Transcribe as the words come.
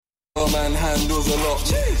man handles a lot.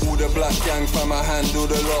 All the black gang fam, I handle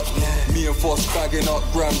a lot. Me and Foss bagging up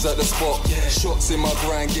grams at the spot. Shots in my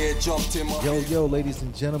grind gear, jumped in my... Yo, ladies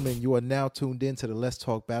and gentlemen, you are now tuned in to the Let's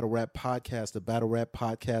Talk Battle Rap Podcast, the Battle Rap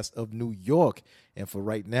Podcast of New York, and for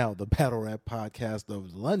right now, the Battle Rap Podcast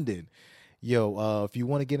of London. Yo, if you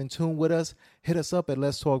want to get in tune with us, hit us up at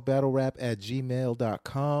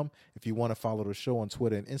letstalkbattlerap@gmail.com. If you want to follow the show on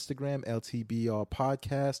Twitter and Instagram, LTBR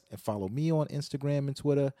Podcast, and follow me on Instagram and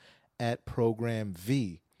Twitter at Program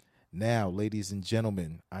V. Now, ladies and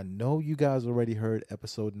gentlemen, I know you guys already heard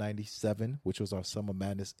episode 97, which was our Summer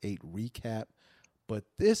Madness 8 recap. But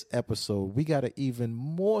this episode, we got an even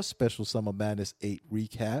more special Summer Madness 8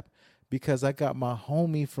 recap because I got my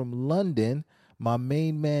homie from London, my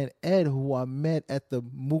main man, Ed, who I met at the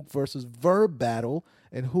Mook versus Verb battle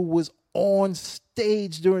and who was on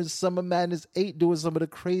stage during Summer Madness 8 doing some of the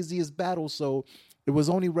craziest battles. So it was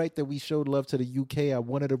only right that we showed love to the UK. I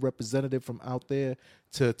wanted a representative from out there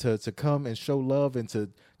to come and show love and to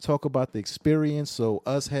talk about the experience so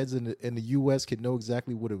us heads in the US could know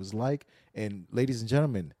exactly what it was like. And ladies and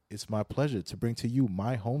gentlemen, it's my pleasure to bring to you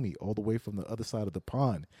my homie all the way from the other side of the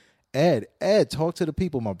pond. Ed, talk to the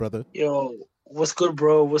people, my brother. Yo, what's good,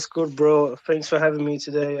 bro? What's good, bro? Thanks for having me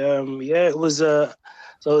today. It was, so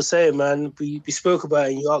I was saying, man, we spoke about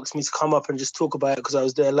it and you asked me to come up and just talk about it because I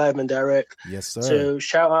was there live and direct. Yes, sir. So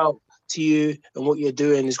shout out to you and what you're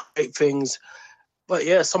doing is great things. But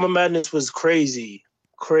yeah, Summer Madness was crazy.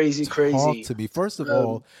 Crazy. Talk to me. First of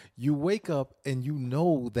all, you wake up and you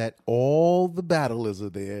know that all the battlers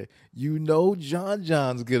are there. You know John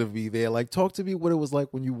John's going to be there. Like, talk to me what it was like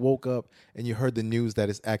when you woke up and you heard the news that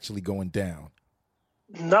it's actually going down.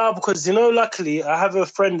 Nah, because, luckily I have a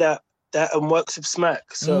friend that works with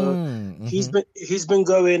Smack. So he's been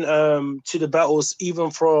going to the battles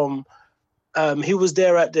even from... he was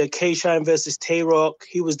there at the K-Shine versus Tay-Rock.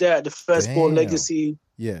 He was there at the Firstborn Legacy.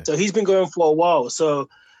 Yeah. So he's been going for a while. So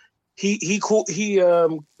he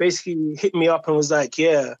basically hit me up and was like,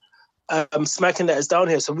 I'm smacking that is down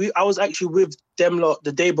here. So I was actually with them lot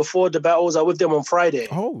the day before the battles. I was with them on Friday.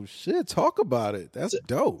 Oh shit! Talk about it. That's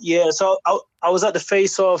dope. Yeah. So I was at the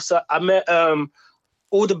face-off. So I met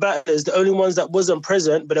all the battlers. The only ones that wasn't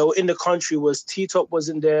present, but they were in the country, was T-Top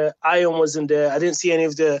wasn't there, Ion wasn't there. I didn't see any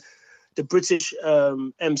of the British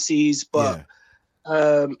MCs, but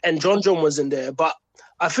and John wasn't there. But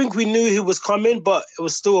I think we knew he was coming, but it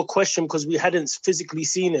was still a question because we hadn't physically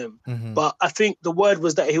seen him. Mm-hmm. But I think the word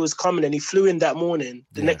was that he was coming and he flew in that morning,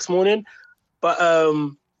 next morning. But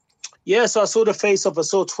so I saw the face-off. I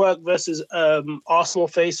saw Twerk versus Arsenal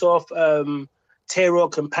face-off,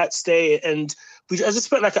 Tay-Rock and Pat Stay. And I just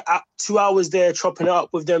spent like 2 hours there chopping it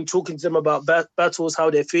up with them, talking to them about battles,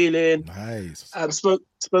 how they're feeling. Nice. Spoke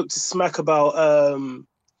to Smack about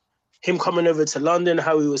him coming over to London,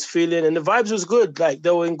 how he was feeling. And the vibes was good. Like, they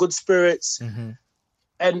were in good spirits. Mm-hmm.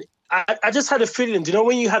 And I just had a feeling, do you know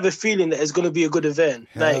when you have a feeling that it's going to be a good event?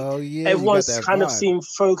 Everyone's kind of seemed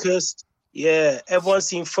focused. Yeah, everyone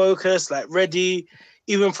seemed focused, like ready.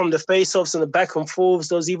 Even from the face-offs and the back and forths,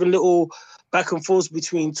 there was even little back and forths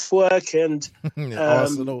between Twerk and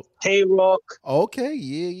Arsenal, Tay-Rock. Okay,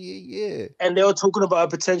 yeah. And they were talking about a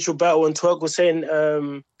potential battle, and Twerk was saying,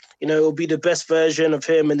 it'll be the best version of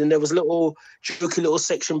him. And then there was a little jokey little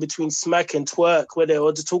section between Smack and Twerk where they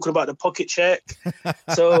were just talking about the pocket check.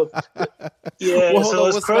 So, yeah, well, so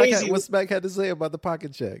it was crazy. What Smack had to say about the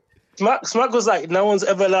pocket check? Smack was like, no one's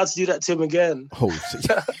ever allowed to do that to him again. Oh, shit.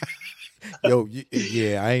 Yo,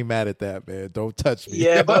 I ain't mad at that, man. Don't touch me.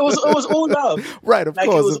 Yeah, but it was all love. Right, of course.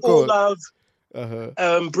 It was all love. Uh-huh.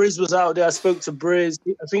 Briz was out there. I spoke to Briz.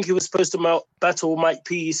 I think he was supposed to battle Mike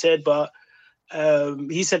P, he said, but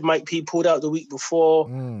he said Mike P pulled out the week before.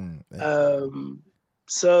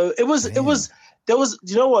 So there was,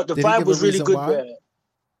 you know what? The vibe was really good there.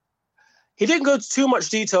 He didn't go into too much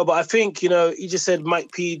detail, but I think, he just said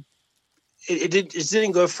Mike P, it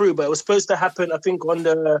didn't go through, but it was supposed to happen, I think,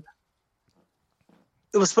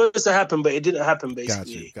 it was supposed to happen, but it didn't happen,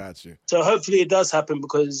 basically. Got you. So hopefully it does happen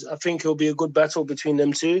because I think it'll be a good battle between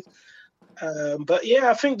them two. But yeah,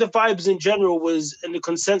 I think the vibes in general was, and the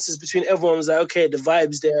consensus between everyone was like, okay, the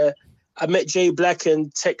vibes there. I met Jay Black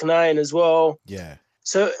and Tech 9 as well. Yeah.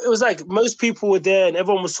 So it was like most people were there and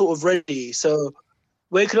everyone was sort of ready. So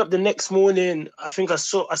waking up the next morning, I think I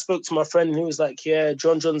spoke to my friend and he was like, yeah,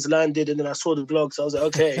 John's landed. And then I saw the vlog. So I was like,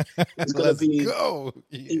 okay, it's going to be,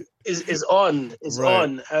 it's on.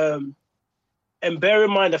 And bear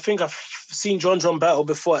in mind, I think I've seen John battle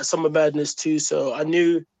before at Summer Madness too. So I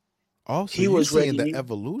knew he was ready. The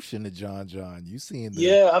evolution of John. You seeing the...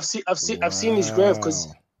 Yeah, I've seen his growth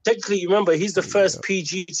because technically, remember, he's the first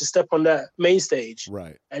PG to step on that main stage.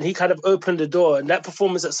 Right. And he kind of opened the door. And that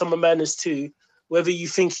performance at Summer Madness 2, whether you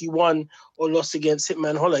think he won or lost against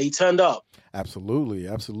Hitman Holla, he turned up. Absolutely.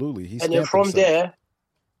 And then from there,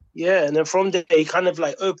 he kind of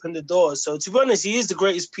like opened the door. So to be honest, he is the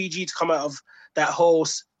greatest PG to come out of that whole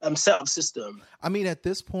setup system. I mean, at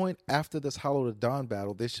this point, after this Hollow to Dawn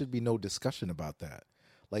battle, there should be no discussion about that.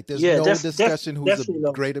 Like, there's no discussion who's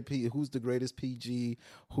the greatest PG,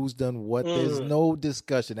 who's done what. There's no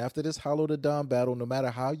discussion. After this Hollow to Dawn battle, no matter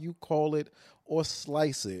how you call it or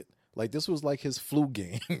slice it, like, this was like his flu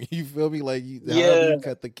game. You feel me? Like, however you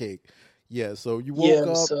cut the cake. Yeah, so you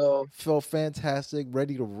woke up, felt fantastic,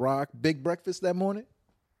 ready to rock. Big breakfast that morning?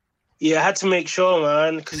 Yeah, I had to make sure,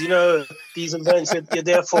 man, because, these events, you're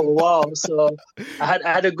there for a while. So I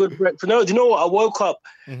had a good breakfast. No, do you know what? I woke up.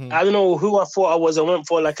 I don't know who I thought I was. I went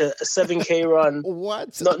for like a 7K run.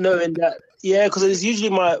 What? Not knowing that. Yeah, because it's usually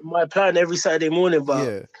my plan every Saturday morning.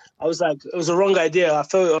 But I was like, it was a wrong idea. I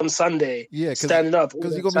felt it on Sunday. Yeah, standing up.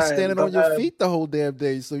 Because you're going to be standing on your feet the whole damn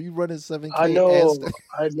day. So you running 7K.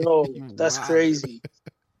 I know. That's crazy.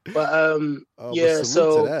 But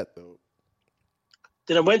so. To that, though.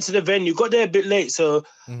 Then I went to the venue, got there a bit late. So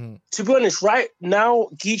to be honest, right now,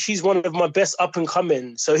 Geechee's one of my best up and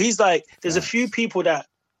coming. So he's like, there's a few people that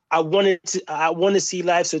I want to see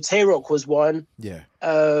live. So Tay-Rock was one. Yeah.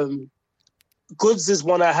 Goods is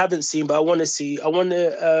one I haven't seen, but I want to see. I want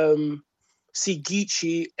to see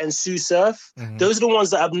Geechee and Sue Surf. Those are the ones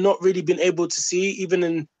that I've not really been able to see, even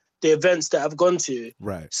in the events that I've gone to.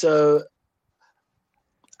 Right. So,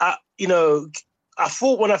 I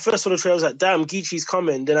thought when I first saw the trailer, I was like, damn, Geechee's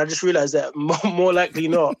coming. Then I just realized that more likely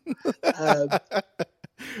not.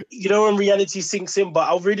 When reality sinks in, but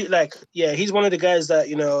I'll really he's one of the guys that,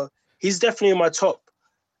 he's definitely in my top.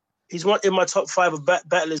 He's in my top 5 of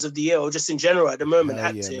battlers of the year, or just in general at the moment,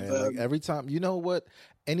 active. Yeah, like every time, you know what?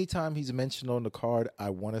 Anytime he's mentioned on the card, I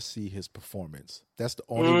want to see his performance. That's the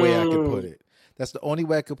only way I can put it. That's the only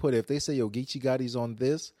way I could put it. If they say, yo, Geechee Gotti's on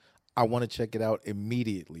this, I want to check it out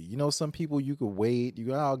immediately. Some people you could wait.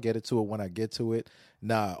 I'll get it to it when I get to it.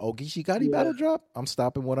 Nah, Geechee Gotti battle drop? I'm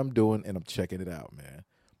stopping what I'm doing and I'm checking it out, man.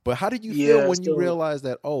 But how did you feel when you realized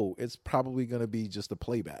that, it's probably going to be just a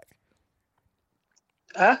playback?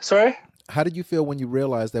 Sorry? How did you feel when you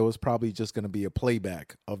realized that was probably just going to be a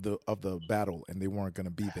playback of the battle and they weren't going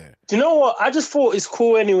to be there? Do you know what? I just thought it's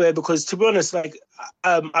cool anyway because, to be honest,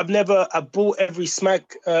 I bought every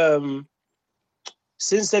Smack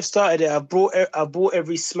since they've started it. I bought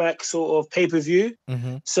every Smack sort of pay-per-view.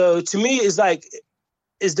 So to me, it's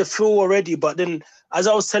the feel already. But then, as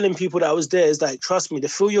I was telling people that I was there, it's like, trust me, the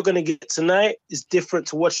feel you're going to get tonight is different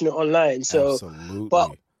to watching it online. So, absolutely.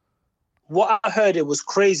 But what I heard, it was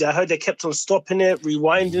crazy. I heard they kept on stopping it,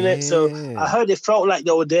 rewinding it. So I heard it felt like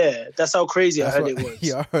they were there. That's how crazy I heard it was.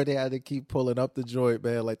 Yeah, I heard they had to keep pulling up the joint,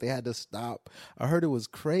 man. Like, they had to stop. I heard it was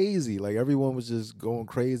crazy. Like, everyone was just going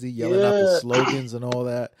crazy, yelling out the slogans and all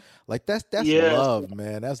that. Like, that's love,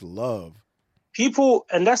 man. That's love. People,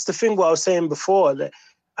 and that's the thing what I was saying before. That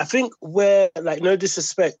I think no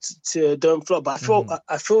disrespect to Don't Flop, but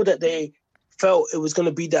I feel that they felt it was going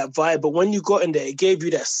to be that vibe. But when you got in there, it gave you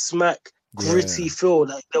that Smack gritty feel.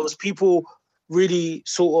 Like, there was people really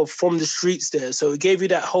sort of from the streets there, so it gave you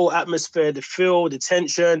that whole atmosphere, the feel, the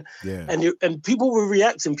tension, and people were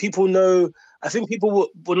reacting. I think people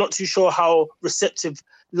were not too sure how receptive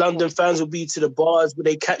London fans would be to the bars, would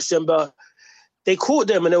they catch them, but they caught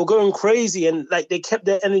them and they were going crazy, and they kept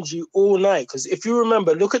their energy all night. Because if you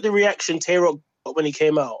remember, look at the reaction Tay-Rock got when he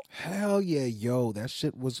came out. Hell yeah, yo, that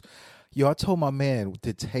shit was. Yo, I told my man,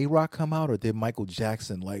 did Tay-Rock come out or did Michael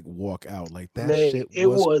Jackson walk out? Like, that shit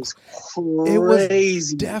was crazy. It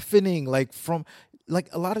was deafening. Like,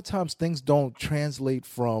 a lot of times things don't translate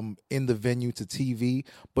from in the venue to TV,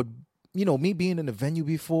 but me being in the venue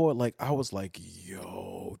before, I was like,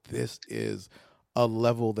 yo, this is a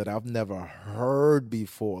level that I've never heard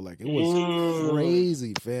before. Like, it was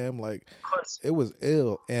crazy, fam. Like, it was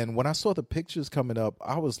ill. And when I saw the pictures coming up,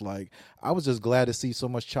 I was just glad to see so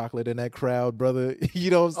much chocolate in that crowd, brother.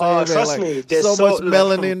 You know what I'm saying? Trust me, there's so much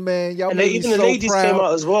melanin, man. Y'all, and even the ladies came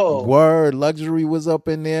out as well. Word, Luxury was up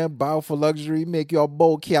in there. Bow for Luxury, make y'all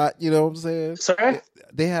bowl cat. You know what I'm saying? Sorry.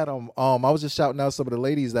 They had I was just shouting out some of the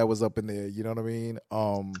ladies that was up in there. You know what I mean?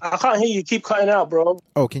 I can't hear you. Keep cutting out, bro.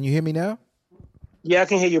 Oh, can you hear me now? Yeah, I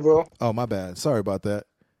can hear you, bro. Oh, my bad. Sorry about that.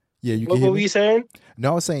 Yeah, you can hear me? What were you saying?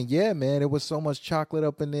 No, I was saying, yeah, man, it was so much chocolate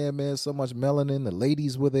up in there, man, so much melanin. The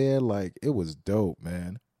ladies were there. Like, it was dope,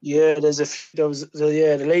 man. Yeah,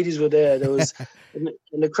 the ladies were there. There was,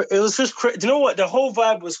 it was just crazy. Do you know what? The whole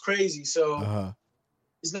vibe was crazy. So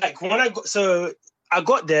it's like when I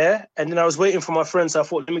got there and then I was waiting for my friends. So I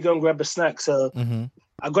thought, let me go and grab a snack. So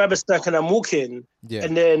I grab a snack and I'm walking. Yeah.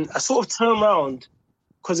 And then I sort of turn around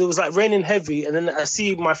because it was like raining heavy. And then I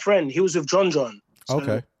see my friend. He was with John. So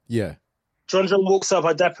Okay. Yeah. John walks up.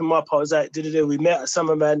 I dap him up. I was like, we met at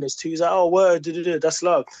Summer Madness 2. He's like, oh, word, that's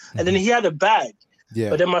love. And then he had a bag. Yeah.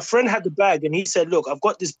 But then my friend had the bag and he said, look, I've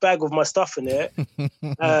got this bag with my stuff in it.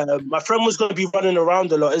 My friend was going to be running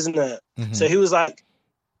around a lot, isn't it? So he was like,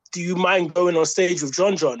 do you mind going on stage with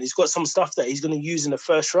John? He's got some stuff that he's going to use in the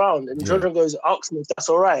first round. And John goes, ask me if that's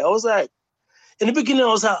all right. I was like, in the beginning, I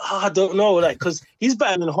was like, I don't know. Like, because he's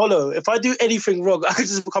better than Hollow. If I do anything wrong, I could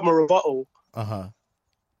just become a rebuttal.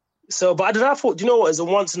 So, but I thought, you know what? It's a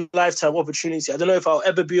once-in-a-lifetime opportunity. I don't know if I'll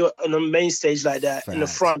ever be on a main stage like that in the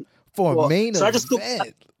front. For a main so event I just took,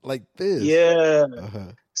 like this. Yeah.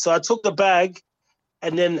 So I took the bag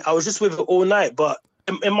and then I was just with it all night. But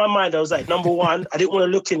in my mind, I was like, number one, I didn't want to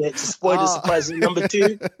look in it to spoil the surprise. And number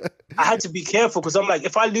two, I had to be careful because I'm like,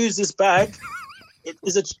 if I lose this bag,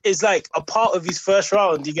 it's like a part of his first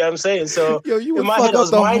round. You get what I'm saying? So you would in my fuck head, I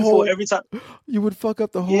was up mindful every time. You would fuck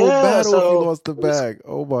up the whole battle if you lost the bag.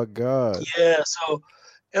 Oh my God. Yeah. So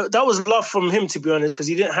that was love from him, to be honest, because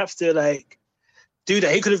he didn't have to like do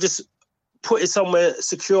that. He could have just put it somewhere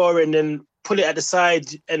secure and then pull it at the side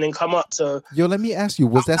and then come up. So let me ask you,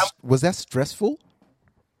 was that stressful?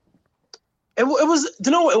 It was,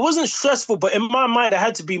 you know what, it wasn't stressful, but in my mind, I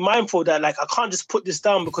had to be mindful that like I can't just put this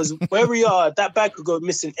down because where we are, that bag could go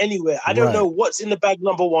missing anywhere. I don't know what's in the bag.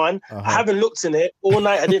 Number one, I haven't looked in it all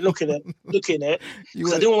night. I didn't look in it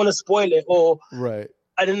because I didn't want to spoil it.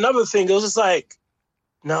 And another thing, it was just like,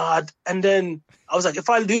 nah. And then I was like, if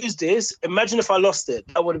I lose this, imagine if I lost it.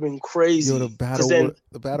 That would have been crazy. The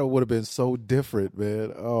battle would have been so different,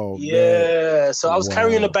 man. Oh, yeah. Man. So I was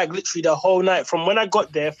carrying the bag literally the whole night from when I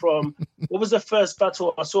got there. From what was the first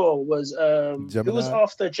battle I saw was it was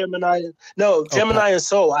after Gemini. No, Gemini and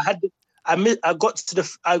Soul. I got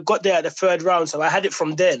there at the third round, so I had it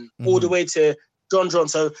from then all the way to John.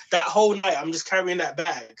 So that whole night, I'm just carrying that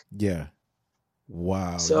bag. Yeah.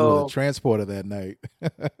 Wow, so, you were the transporter that night.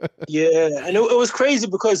 Yeah, and it was crazy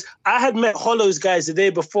because I had met Hollow's guys the day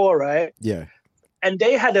before, right? Yeah. And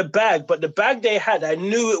they had a bag, but the bag they had, I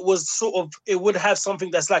knew it was it would have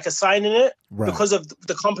something that's like a sign in it because of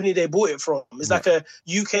the company they bought it from. It's like a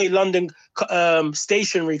UK London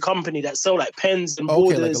stationery company that sell like pens and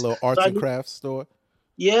borders. Okay, like a little arts and crafts store.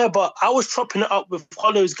 Yeah, but I was chopping it up with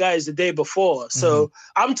Hollow's guys the day before. So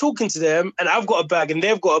I'm talking to them and I've got a bag and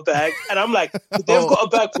they've got a bag. And I'm like, they've got a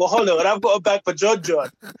bag for Hollow and I've got a bag for John.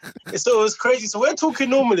 So it was crazy. So we're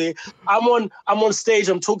talking normally. I'm on stage.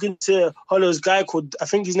 I'm talking to Hollow's guy called, I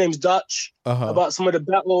think his name's Dutch, about some of the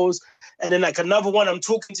battles. And then like another one, I'm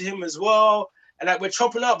talking to him as well. And like we're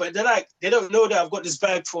chopping up, but they're like, they don't know that I've got this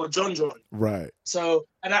bag for John. Right. So,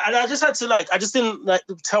 and I just had to I just didn't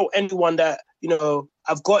tell anyone that,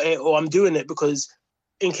 I've got it or I'm doing it because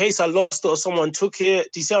in case I lost it or someone took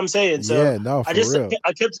it. Do you see what I'm saying? So yeah, no, for real.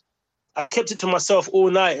 I kept it to myself all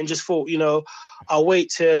night and just thought, I'll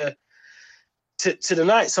wait to the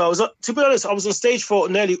night. So to be honest, I was on stage for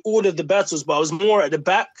nearly all of the battles, but I was more at the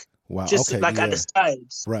back. Wow. Just at the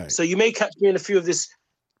sides. Right. So you may catch me in a few of the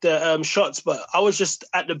shots, but I was just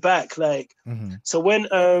at the back, so when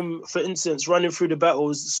for instance running through the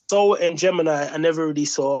battles, Soul and Gemini I never really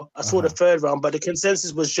saw. I saw the third round, but the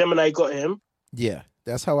consensus was Gemini got him. Yeah,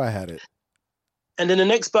 that's how I had it. And then the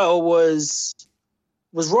next battle was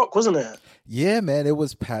Rock, wasn't it? Yeah, man, it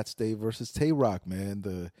was Pat Stay versus Tay Rock,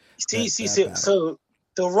 man. So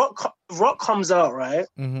the Rock comes out, right?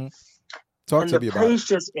 Talk to me about it. The place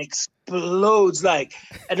just explodes, and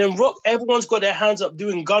then Rock, everyone's got their hands up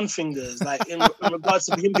doing gun fingers, in regards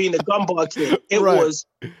to him being a gun bar kid. It was,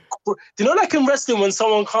 like in wrestling when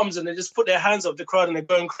someone comes and they just put their hands up the crowd and they're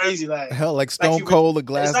going crazy, hell, like Stone Cold, the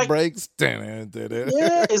glass breaks. Yeah,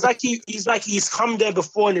 it's like he's come there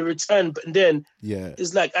before and he returned, but then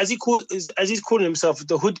it's like as he's calling himself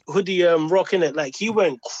the hoodie Rock in it, he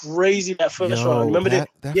went crazy that first round. Remember that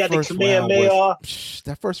the Kamehameha.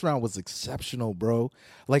 That first round was exceptional, bro.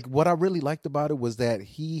 Like what I really liked about it was that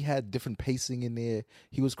he had different pacing in there.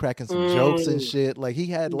 He was cracking some jokes and shit. Like he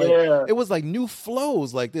had it was like new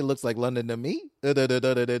flows. Like it looks like London to me. Like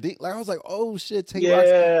I was like, oh shit, Tay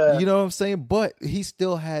Rock. You know what I'm saying? But he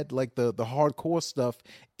still had like the hardcore stuff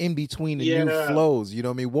in between the new flows. You know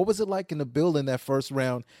what I mean? What was it like in the building that first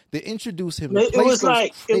round? They introduced him. It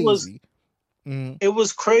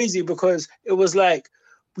was crazy because it was like,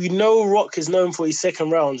 we know Rock is known for his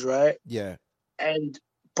second rounds, right? Yeah.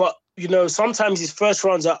 But sometimes his first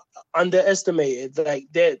rounds are underestimated. Like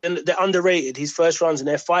they're underrated, his first rounds, and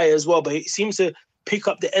they're fire as well. But he seems to pick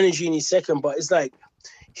up the energy in his second, but it's like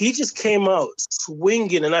he just came out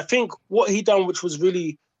swinging. And I think what he done, which was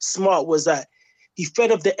really smart, was that he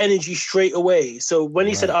fed up the energy straight away. So when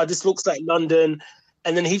he said, this looks like London,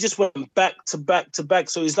 and then he just went back to back to back.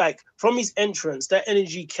 So it's like from his entrance, that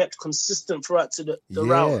energy kept consistent throughout to the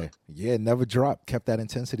round. Yeah, never dropped. Kept that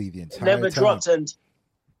intensity the entire time. Never dropped. And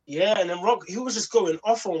then Rock, he was just going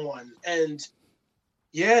off on one. And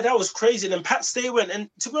yeah, that was crazy. And then Pat Stay went. And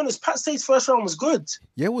to be honest, Pat Stay's first round was good.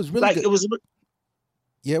 Yeah, it was really good. It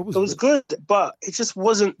was good, but it just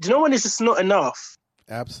wasn't. Do you know when it's just not enough?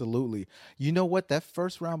 Absolutely. You know what? That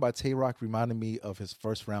first round by Tay Rock reminded me of his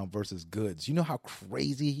first round versus Goods. You know how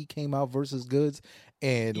crazy he came out versus Goods?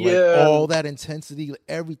 And all that intensity,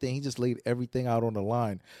 everything. He just laid everything out on the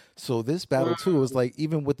line. So this battle, too, was like,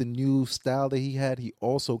 even with the new style that he had, he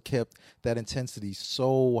also kept that intensity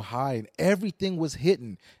so high. And everything was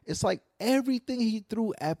hitting. It's like everything he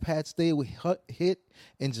threw at Pat Stay hit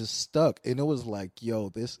and just stuck. And it was like, yo,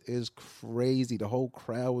 this is crazy. The whole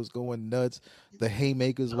crowd was going nuts. The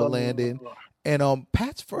haymakers were landing. And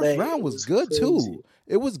Pat's first round was good, crazy. Too.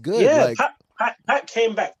 It was good. Yeah, Pat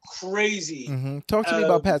came back crazy. Mm-hmm. Talk to me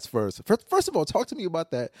about Pat's first. First of all, talk to me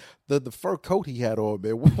about that the fur coat he had on,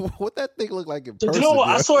 man. What that thing looked like in person. You know what?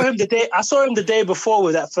 Man? I saw him the day before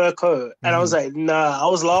with that fur coat, and I was like, nah. I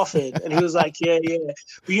was laughing, and he was like, yeah.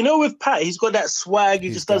 But you know, with Pat, he's got that swag.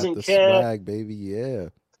 He just doesn't care. Swag, baby, yeah.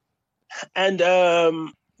 And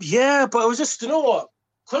but it was just, you know what?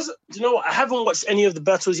 Because I haven't watched any of the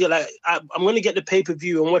battles yet. Like I'm going to get the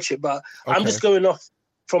pay-per-view and watch it, but I'm just going off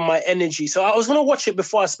from my energy. So I was going to watch it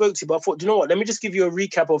before I spoke to you, but I thought, do you know what? Let me just give you a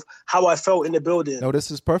recap of how I felt in the building. No, this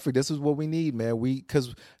is perfect. This is what we need, man.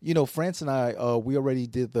 Because France and I, we already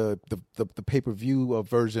did the pay-per-view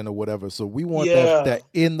version or whatever. So we want that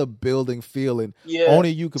in the building feeling. Yeah.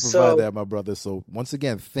 Only you could provide that, my brother. So once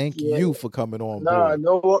again, thank you for coming on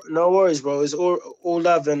board. No worries, bro. It's all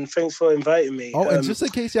love, and thanks for inviting me. Oh, and just in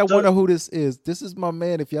case y'all wonder who this is my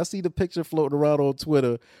man. If y'all see the picture floating around on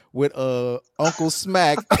Twitter with Uncle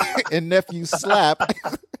Smack and Nephew Slap,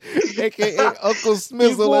 aka Uncle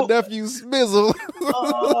Smizzle and Nephew Smizzle.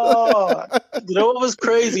 You know what was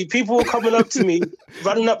crazy? People were coming up to me,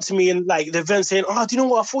 running up to me in like the event saying, "Oh, do you know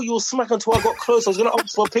what? I thought you were Smack until I got close. I was gonna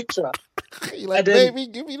ask for a picture." You're like, baby,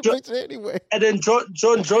 give me the picture anyway. And then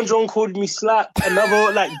John called me Slap.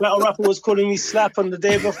 Another like battle rapper was calling me Slap on the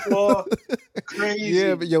day before. Crazy.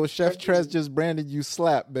 Yeah, but yo, Chef Trez just branded you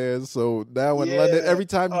Slap, man. So now in London, every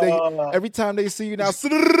time they see you now,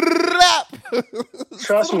 Slap.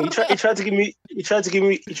 Trust me, he tried to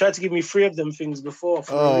give me 3 of them things before.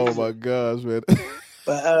 Oh my gosh, man.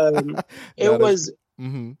 But it was.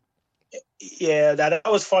 Mm-hmm. Yeah, that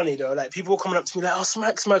was funny though. Like people were coming up to me like, "Oh,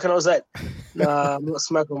 Smack," and I was like, "Nah, I'm not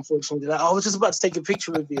Smack, unfortunately." Like, I was just about to take a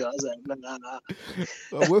picture with you. I was like, "Nah."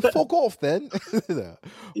 We'll fuck off then.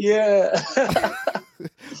 Yeah.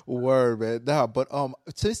 Word, man. Nah, but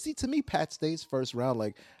to me, Pat Stay's first round,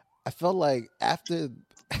 like I felt like after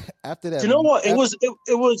that. Do you know what?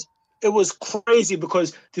 It was crazy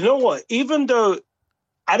because do you know what? Even though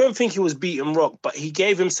I don't think he was beating Rock, but he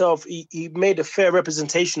gave himself, he made a fair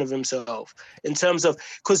representation of himself in terms of,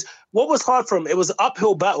 because what was hard for him, it was an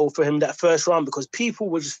uphill battle for him that first round because people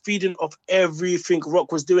were just feeding off everything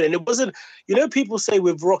Rock was doing. And it wasn't, people say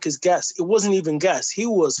with Rock is gas. It wasn't even gas. He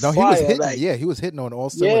was fire. He was hitting, he was hitting on all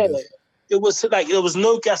cylinders. Yeah, it was like, there was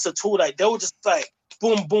no gas at all. Like they were just like,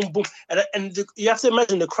 boom, boom, boom. And you have to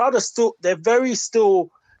imagine the crowd are still,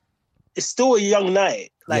 it's still a young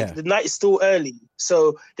night. Like the night is still early.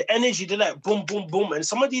 So the energy, they're like boom, boom, boom. And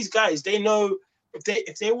some of these guys, they know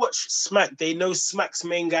if they watch Smack, they know Smack's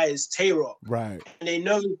main guy is Tay Rock. Right. And they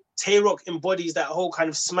know Tay Rock embodies that whole kind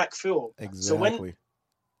of Smack feel. Exactly. So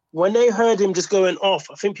when they heard him just going off,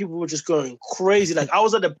 I think people were just going crazy. Like I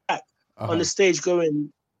was at the back on the stage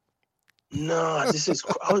going, nah, this is,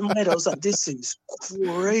 I was like, this is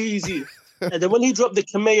crazy. And then when he dropped the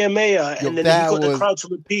Kamehameha, and then he got the crowd to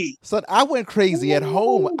repeat. Son, I went crazy at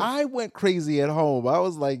home. I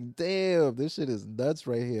was like, damn, this shit is nuts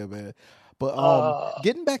right here, man. But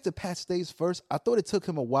getting back to Pat Stay's first, I thought it took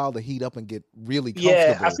him a while to heat up and get really comfortable.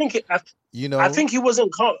 Yeah, I think he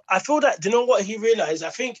wasn't. I feel that. Do you know what he realized? I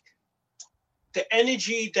think the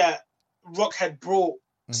energy that Rock had brought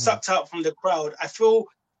sucked out from the crowd. I feel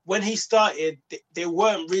when he started, they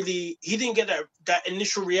weren't really. He didn't get that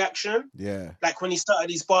initial reaction. Yeah, like when he started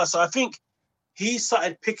his bar. So I think he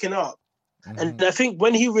started picking up. And I think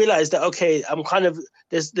when he realized that, okay, I'm kind of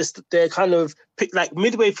they're kind of like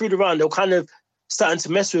midway through the round, they're kind of starting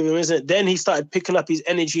to mess with him, isn't it? Then he started picking up his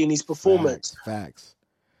energy and his performance. Facts.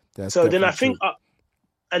 So then I think,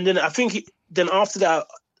 then after that,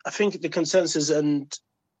 I think the consensus, and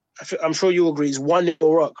I'm sure you agree, is 1-0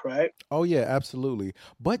 Rock, right? Oh yeah, absolutely.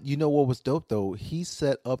 But you know what was dope though? He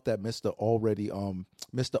set up that Mr.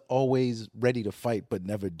 Always ready to fight but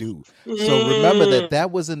never do. So remember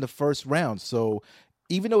that was in the first round. So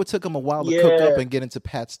even though it took him a while to cook up and get into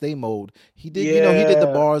Pat Stay mode, he did, he did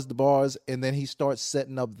the bars, and then he starts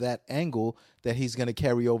setting up that angle that he's going to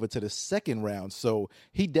carry over to the second round. So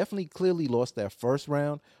he definitely clearly lost that first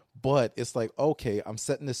round, but it's like, okay, I'm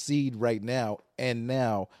setting the seed right now, and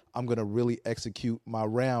now I'm going to really execute my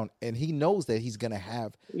round. And he knows that he's going to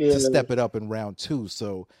have to step it up in round 2.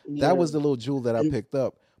 So that was the little jewel that I picked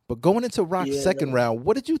up. But going into Rock's second round,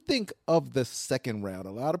 what did you think of the second round?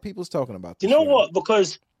 A lot of people's talking about this. You know what?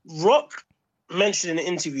 Because Rock mentioned in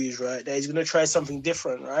interviews, right, that he's going to try something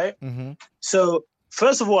different, right? Mm-hmm. So,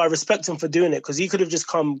 first of all, I respect him for doing it, because he could have just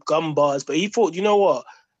come gun bars, but he thought, you know what?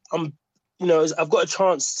 I've got a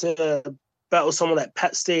chance to battle someone like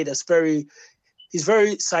Pat Stay he's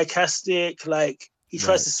very sarcastic, like he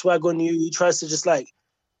tries to swag on you, he tries to just like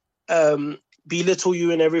belittle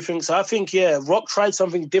you and everything. So I think, Rock tried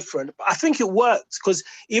something different. But I think it worked, because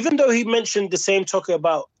even though he mentioned the same topic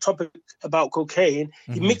about cocaine,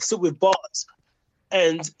 he mixed it with bars.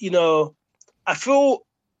 And, I feel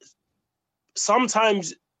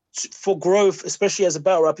sometimes for growth, especially as a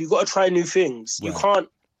battle rapper, you've got to try new things. Right. You can't.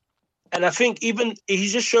 And I think even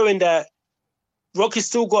he's just showing that Rock has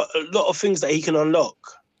still got a lot of things that he can unlock.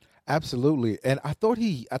 Absolutely. And I thought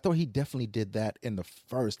he definitely did that in the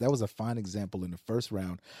first. That was a fine example in the first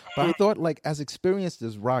round. But I thought, like, as experienced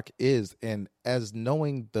as Rock is, and as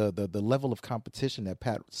knowing the level of competition that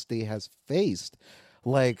Pat Stay has faced,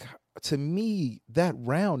 like, to me, that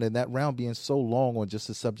round being so long on just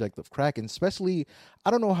the subject of crack, and especially,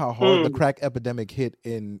 I don't know how hard the crack epidemic hit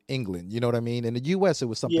in England. You know what I mean? In the U.S., it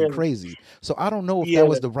was something crazy. So I don't know if that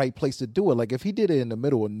was the right place to do it. Like, if he did it in the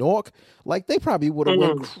middle of Newark, like, they probably would have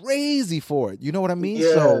went crazy for it. You know what I mean?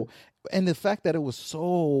 Yeah. So, and the fact that it was so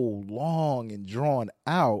long and drawn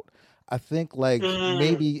out, I think, like,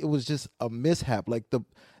 maybe it was just a mishap. Like,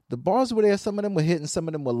 the bars were there, some of them were hitting, some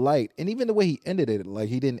of them were light. And even the way he ended it, like,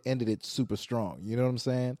 he didn't end it super strong. You know what I'm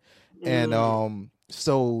saying? And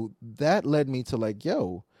so that led me to, like,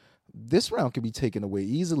 yo, this round could be taken away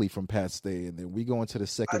easily from Pat Stay. And then we go into the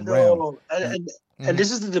second round. And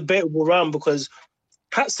this is the debatable round, because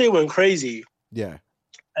Pat Stay went crazy. Yeah.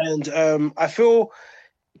 And I feel,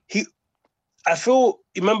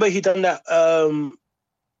 remember he done that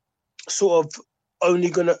sort of only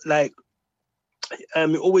gonna, like,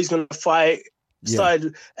 always gonna fight.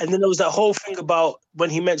 Started, and then there was that whole thing about when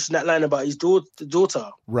he mentioned that line about his daughter,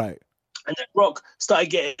 right? And then Rock started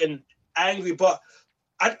getting angry. But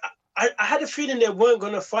I had a feeling they weren't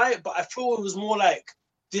gonna fight, but I feel it was more like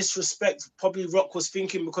disrespect. Probably Rock was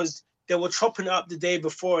thinking, because they were chopping it up the day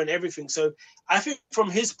before and everything. So I think from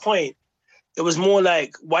his point, it was more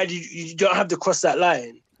like, why did you don't have to cross that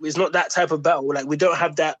line? It's not that type of battle. Like, we don't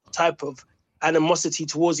have that type of animosity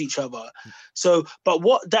towards each other. So, but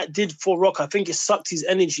what that did for Rock, I think it sucked his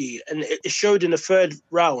energy, and it showed in the third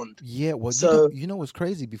round. Yeah, well, so, you know what's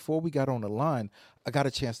crazy? Before we got on the line, I got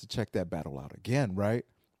a chance to check that battle out again, right?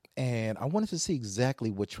 And I wanted to see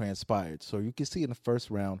exactly what transpired. So you can see in the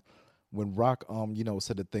first round when Rock,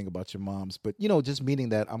 said the thing about your moms, but, just meaning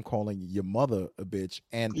that I'm calling your mother a bitch.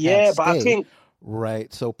 And Pat but Stay, I think.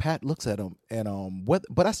 Right. So Pat looks at him, and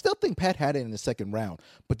but I still think Pat had it in the second round.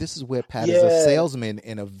 But this is where Pat is a salesman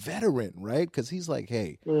and a veteran, right? Because he's like,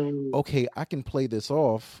 hey, okay, I can play this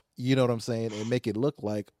off, you know what I'm saying, and make it look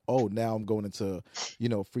like, oh, now I'm going into,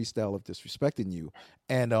 freestyle of disrespecting you.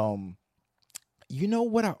 And you know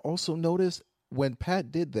what I also noticed when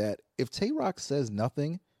Pat did that? If Tay Rock says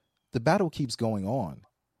nothing, the battle keeps going on,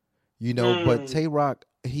 But Tay Rock,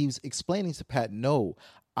 he's explaining to Pat, no,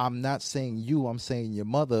 I'm not saying you, I'm saying your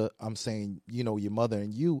mother. I'm saying, your mother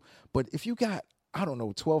and you. But if you got, I don't know,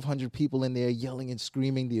 1,200 people in there yelling and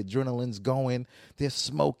screaming, the adrenaline's going, there's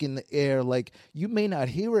smoke in the air, like, you may not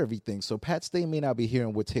hear everything. So Pat Stay may not be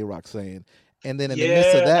hearing what Tay Rock's saying. And then in the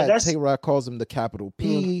midst of that, Tay Rock calls him the capital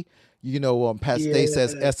P. Pat Stay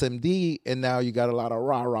says SMD, and now you got a lot of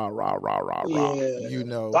rah, rah, rah, rah, rah, rah,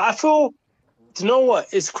 But I feel, you know what?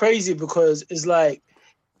 It's crazy, because it's like,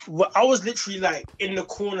 I was literally like in the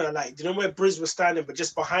corner, like, where Briz was standing, but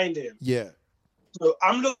just behind him. Yeah. So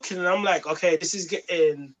I'm looking and I'm like, okay, it's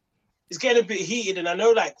getting a bit heated. And I know,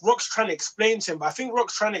 like, Rock's trying to explain to him, but I think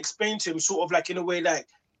Rock's trying to explain to him sort of like in a way like,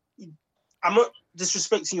 I'm not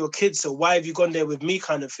disrespecting your kids, so why have you gone there with me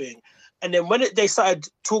kind of thing. And then when they started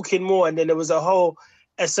talking more, and then there was a whole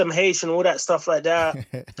SMH and all that stuff like that,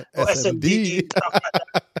 or SMD stuff like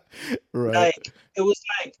that. Right. It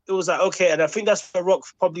was like okay, and I think that's where Rock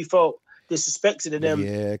probably felt disrespected in them.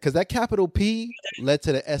 Yeah, because that capital P led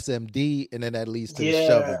to the SMD, and then that leads to the Yeah,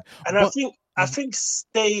 shoving. and I think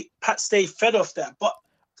Pat stayed fed off that, but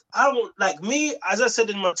I don't like me. As I said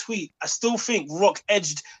in my tweet, I still think Rock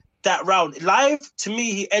edged that round live. To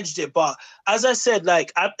me, he edged it, but as I said,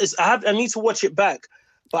 like I need to watch it back.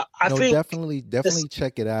 But I think definitely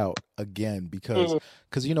check it out again because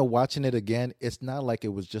watching it again, it's not like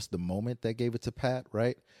it was just the moment that gave it to Pat,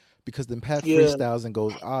 right? Because then Pat freestyles and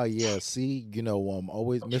goes, see,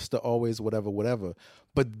 always Mr. Always, whatever.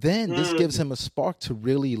 But then this gives him a spark to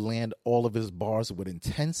really land all of his bars with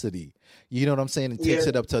intensity. You know what I'm saying? And takes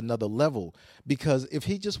it up to another level. Because if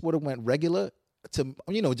he just would have went regular,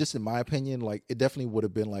 just in my opinion, like it definitely would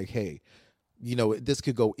have been like, hey, this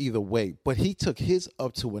could go either way. But he took his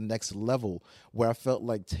up to a next level where I felt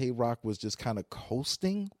like Tay Rock was just kind of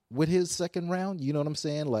coasting with his second round. You know what I'm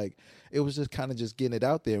saying? Like it was just kind of just getting it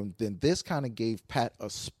out there. And then this kind of gave Pat a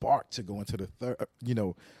spark to go into the third,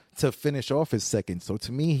 to finish off his second. So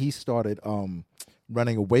to me, he started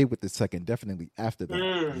running away with the second definitely after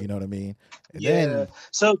that. You know what I mean? And then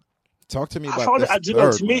talk to me about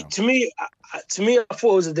this. To me, I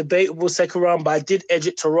thought it was a debatable second round, but I did edge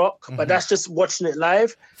it to Rock. But that's just watching it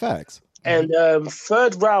live. Facts. And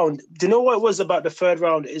third round, do you know what it was about the third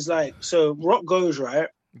round? Is like, so Rock goes, right?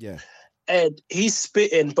 Yeah. And he's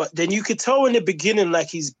spitting, but then you could tell in the beginning, like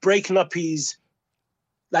he's breaking up his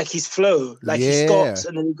flow. Like he stops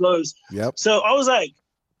and then he goes. Yep. So I was like,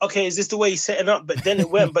 okay, is this the way he's setting up? But then it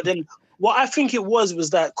went. But then what I think it was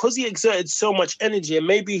that because he exerted so much energy and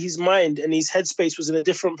maybe his mind and his headspace was in a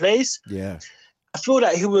different place. Yeah. I feel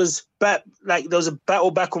that he was back, like there was a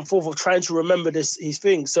battle back and forth of trying to remember his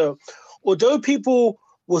thing. So although people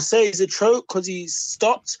will say it's a choke because he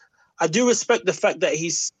stopped, I do respect the fact that he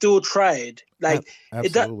still tried. Like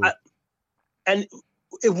absolutely. And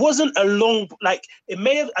it wasn't a long, like it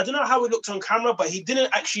may have, I don't know how it looked on camera, but he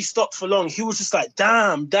didn't actually stop for long. He was just like,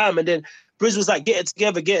 damn. And then Briz was like, get it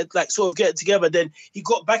together. Then he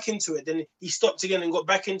got back into it. Then he stopped again and got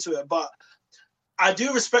back into it. But I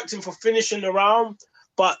do respect him for finishing the round.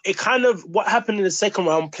 But it kind of, what happened in the second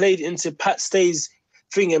round played into Pat Stay's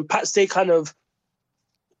thing. And Pat Stay kind of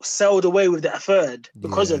sailed away with that third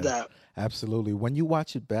because of that. Absolutely. When you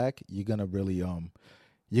watch it back, you're going to really,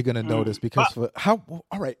 you're going to notice because all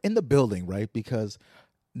right, in the building, right? Because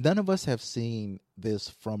none of us have seen this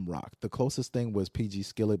from Rock. The closest thing was PG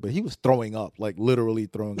Skillet, but he was throwing up, like literally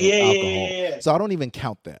throwing up alcohol. Yeah. So I don't even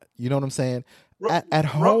count that. You know what I'm saying? At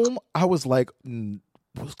home, I was like,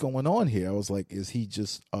 what's going on here? I was like, is he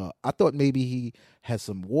just, I thought maybe he had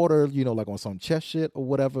some water, like on some chest shit or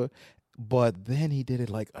whatever. But then he did it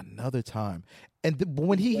like another time. And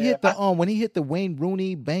when he hit the Wayne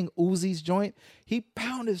Rooney Bang Uzi's joint, he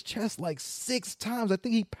pounded his chest like 6 times. I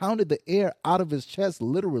think he pounded the air out of his chest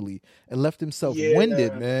literally and left himself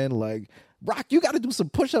winded, man. Like, Rock, you got to do some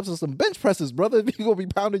push-ups or some bench presses, brother, if you're going to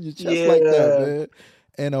be pounding your chest like that, man.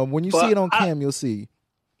 And when you see it on cam, you'll see.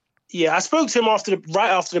 Yeah, I spoke to him right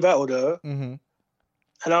after the battle, though. Mm-hmm.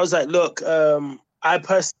 And I was like, look, I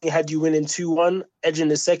personally had you winning 2-1, edging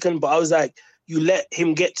the second, but I was like, you let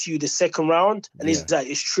him get to you the second round, and he's like,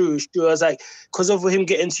 it's true. I was like, because of him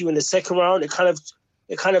getting to you in the second round, it kind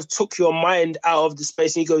of took your mind out of the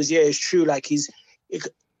space. And he goes, yeah, it's true. Like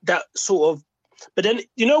that sort of. But then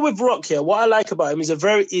with Rock here, what I like about him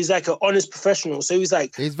he's like an honest professional. So he's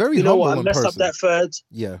like, he's very humble I messed up that third.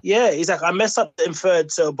 Yeah. He's like, I messed up in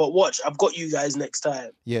third. So, but watch, I've got you guys next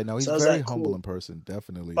time. Yeah, no, he's very humble in person,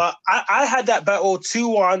 definitely. But I had that battle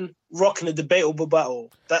 2-1, Rock in a debatable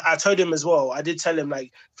battle. That I told him as well. I did tell him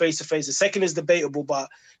like face to face. The second is debatable, but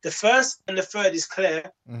the first and the third is clear.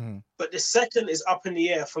 Mm-hmm. But the second is up in the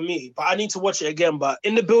air for me. But I need to watch it again. But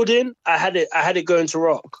in the building, I had it going to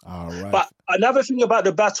Rock. All right. But another thing about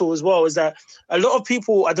the battle as well is that a lot of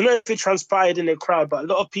people, I don't know if it transpired in the crowd, but a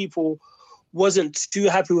lot of people wasn't too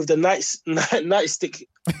happy with the nightstick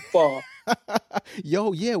bar.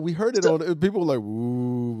 Yo, yeah, we heard it on. People were like,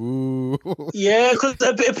 woo, woo. Yeah, because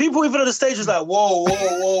people even on the stage was like,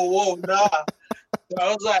 whoa, nah. So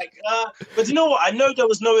I was like, but you know what? I know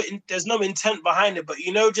there's no intent behind it, but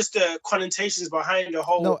just the connotations behind the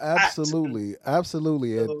whole. No, absolutely, act.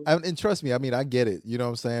 Absolutely, and trust me, I mean, I get it. You know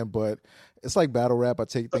what I'm saying? But it's like battle rap. I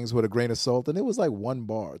take things with a grain of salt, and it was like 1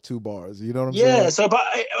 bar, 2 bars. You know what I'm saying? Yeah. So, but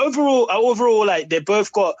overall, like they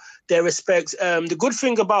both got their respect. The good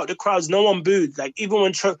thing about the crowds, no one booed. Like even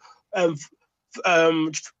when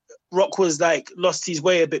Rock was like lost his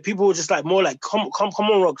way a bit, people were just like more like, come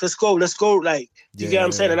on, Rock, let's go. Like, do you get what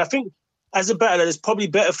I'm saying? And I think as a battler, it's probably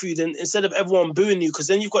better for you than instead of everyone booing you, because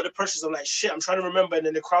then you've got the pressures of like, shit, I'm trying to remember, and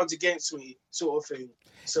then the crowd's against me, sort of thing.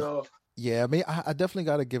 So yeah, I mean, I definitely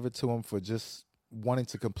got to give it to him for just wanting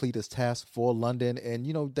to complete his task for London, and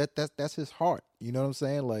you know that's his heart. You know what I'm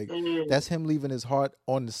saying? Like that's him leaving his heart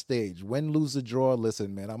on the stage. Win, lose, or draw.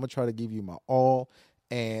 Listen, man, I'm gonna try to give you my all.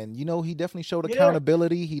 And you know, he definitely showed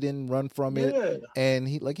accountability. He didn't run from it, and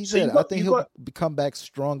he, like he said, I think he'll come back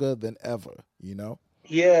stronger than ever. You know.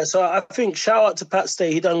 Yeah, so I think shout out to Pat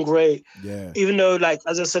Stay. He done great. Yeah. Even though, like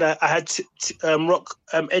as I said, I had Rock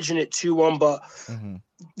edging it 2-1, but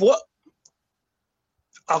what?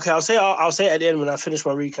 Okay, I'll say it at the end when I finish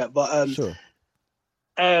my recap. But sure.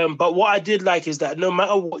 But what I did like is that no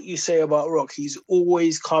matter what you say about Rock, he's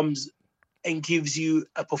always comes and gives you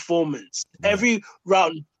a performance. Right. Every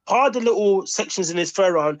round, part of the little sections in his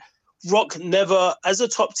third round, Rock never, as a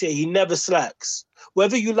top tier, he never slacks.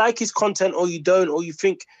 Whether you like his content or you don't, or you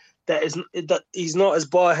think that he's not as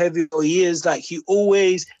bar heavy or he is, like he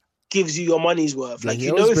always gives you your money's worth. Yeah, like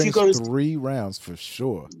you know, if you're going 3 rounds for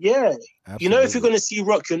sure. Yeah, absolutely. You know, if you're going to see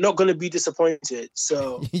Rock, you're not going to be disappointed.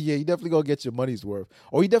 So yeah, you definitely gonna get your money's worth,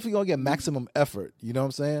 or you definitely gonna get maximum effort. You know what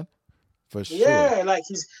I'm saying? For sure. Yeah, like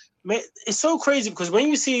it's so crazy because when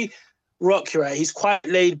you see Rock, right, he's quite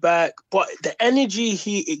laid back, but the energy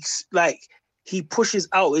he pushes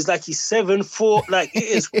out is like he's 7'4". Like it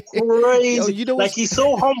is crazy. Yo, you know, like he's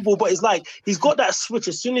so humble, but it's like he's got that switch.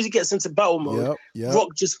 As soon as he gets into battle mode, Rock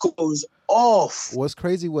just goes off. What's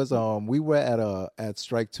crazy was we were at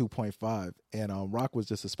Strike 2.5, and Rock was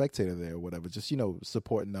just a spectator there or whatever, just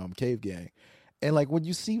supporting Cave Gang, and like when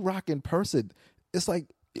you see Rock in person, it's like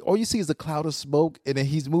all you see is a cloud of smoke, and then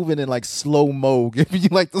he's moving in like slow mo, giving you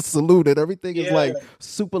like the salute, and everything is like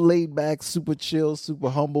super laid back, super chill, super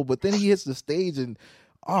humble. But then he hits the stage, and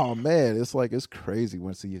oh man, it's like it's crazy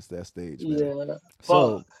once he hits that stage. Man. Yeah,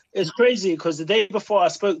 but it's crazy because the day before I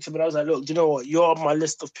spoke to him, and I was like, "Look, do you know what? You're on my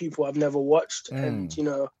list of people I've never watched, and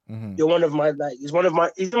you're one of my he's one of my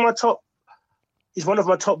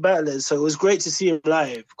top battlers. So it was great to see him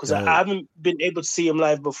live because I haven't been able to see him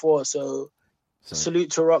live before. So salute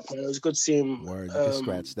to Rock, man. It was good to see him. Word, you can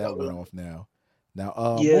scratch that one off now. Now,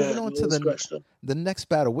 moving on to the next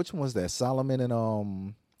battle. Which one was that? Solomon and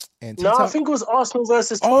No, I think it was Arsenal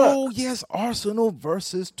versus Twerk. Oh yes, Arsenal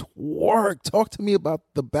versus Twerk. Talk to me about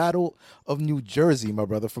the Battle of New Jersey, my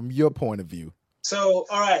brother, from your point of view. So,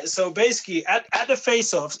 all right. So basically, at the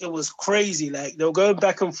face-offs, it was crazy. Like they were going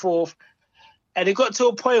back and forth, and it got to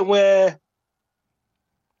a point where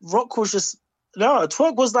Rock was just. No,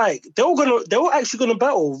 Twerk was like they were actually gonna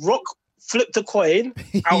battle. Rock flipped a coin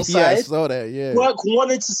outside. Yeah, I saw that. Yeah, Twerk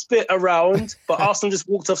wanted to spit around, but Arsenal just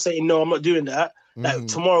walked off saying, "No, I'm not doing that. Like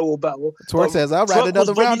tomorrow we'll battle." Twerk says, "I'll ride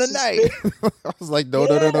another round tonight." I was like, "No,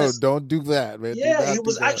 don't do that, man." Yeah, he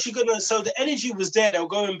was actually gonna. So the energy was there. They were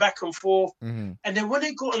going back and forth, and then when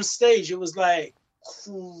they got on stage, it was like,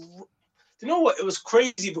 you know what? It was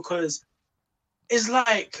crazy because it's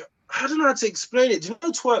like I don't know how to explain it. Do you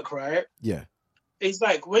know Twerk, right? Yeah. It's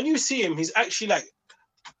like when you see him, he's actually like,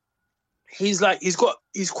 he's a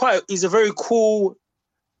very cool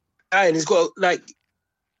guy, and he's got a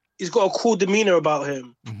cool demeanor about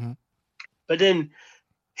him. But then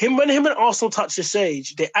when him and Arsenal touched the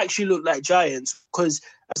stage, they actually looked like giants because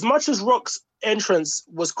as much as Rock's entrance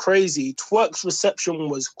was crazy, Twerk's reception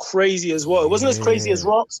was crazy as well. It wasn't as crazy as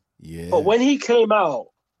Rock's, but when he came out,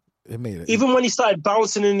 it made it. Even when he started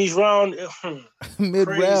bouncing in these rounds,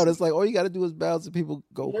 mid-round, it's like all you got to do is bounce and people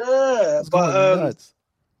go. Yeah, but nuts.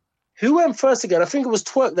 Who went first again? I think it was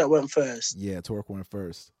Twerk that went first. Yeah, Twerk went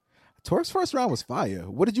first. Twerk's first round was fire.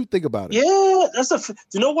 What did you think about it? Yeah, do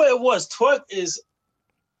you know what it was? Twerk is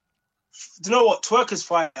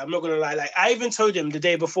fire. I'm not gonna lie. Like I even told him the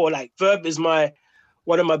day before, like Verb is one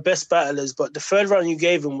of my best battlers, but the third round you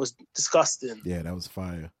gave him was disgusting. Yeah, that was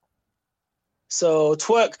fire. So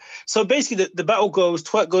Twerk. So basically, the battle goes.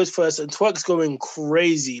 Twerk goes first, and Twerk's going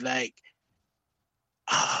crazy. Like,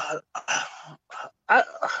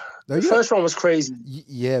 the first round was crazy.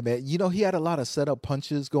 Yeah, man. You know, he had a lot of setup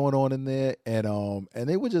punches going on in there, and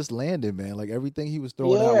they were just landing, man. Like everything he was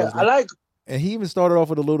throwing out was and he even started off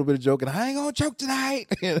with a little bit of joking. I ain't gonna choke tonight,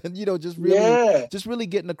 and just really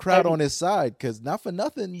getting the crowd on his side. Because not for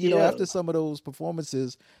nothing, you know, after some of those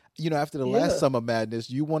performances, after the last Summer Madness,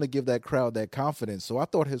 you want to give that crowd that confidence. So I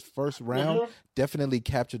thought his first round definitely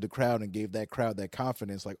captured the crowd and gave that crowd that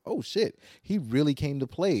confidence. Like, oh shit, he really came to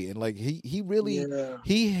play, and like he really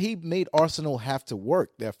he made Arsenal have to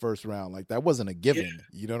work that first round. Like that wasn't a given.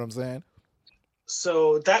 You know what I'm saying?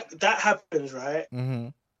 So that happens, right?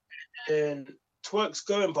 And Twerk's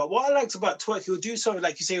going. But what I liked about Twerk, he'll do something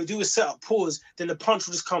like you say, he'll do a setup, pause, then the punch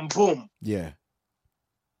will just come, boom. Yeah.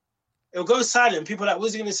 It'll go silent. People are like,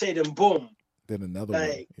 what's he gonna say? Then boom. Then another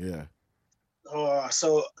Like, one. Yeah.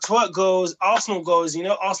 So Twerk goes, Arsenal goes. You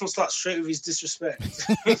know, Arsenal starts straight with his disrespect.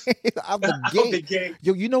 Out the gate.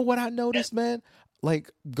 Yo, you know what I noticed, man?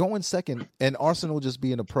 Like going second and Arsenal just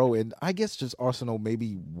being a pro, and I guess just Arsenal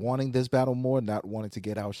maybe wanting this battle more, not wanting to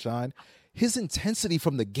get outshined. His intensity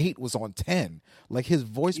from the gate was on 10. Like his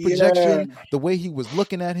voice projection, the way he was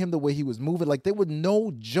looking at him, the way he was moving, like there were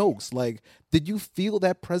no jokes. Like, did you feel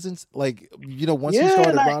that presence? Like, you know, once he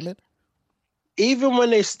started rhyming? Even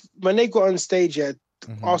when they got on stage,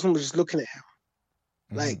 Arsenal was just looking at him.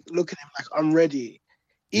 Like, looking at him like, I'm ready.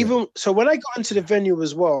 Even so, when I got into the venue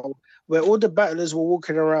as well, where all the battlers were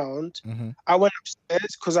walking around, I went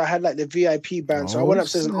upstairs because I had like the VIP band. So I went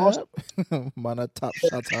upstairs and asked. Man, top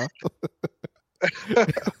shot.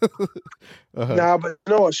 Nah, but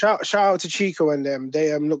you know what? Shout out to Chico and them.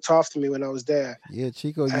 They looked after me when I was there. Yeah,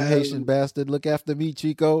 Chico, you Haitian bastard. Look after me,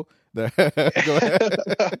 Chico. Go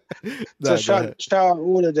ahead. So shout out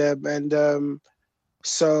all of them. And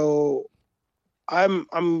so I've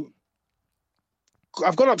gone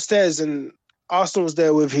upstairs and Arsenal was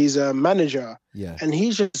there with his manager. Yeah. And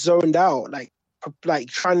he's just zoned out, like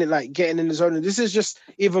trying to like getting in the zone. And this is just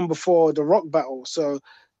even before the rock battle. So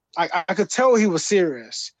I could tell he was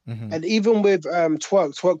serious. And even with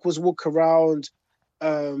Twerk was walking around,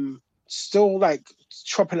 still like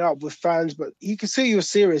chopping it up with fans, but you could see he was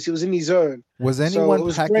serious. He was in his zone. Was anyone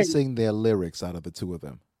practicing their lyrics out of the two of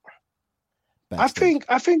them? Backstage?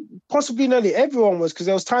 I think possibly nearly everyone was, because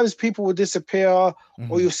there was times people would disappear, or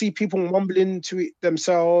you'll see people mumbling to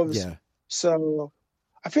themselves. Yeah. So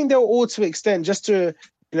I think they were all to an extent, just to,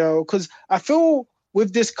 you know, because I feel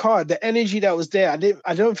with this card, the energy that was there, I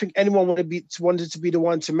don't think anyone wanted to be the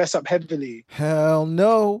one to mess up heavily. Hell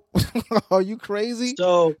no. Are you crazy?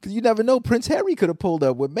 So, because you never know, Prince Harry could have pulled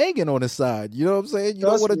up with Meghan on his side. You know what I'm saying? You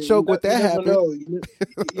don't want to choke with that happening.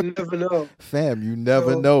 You never know. Fam, you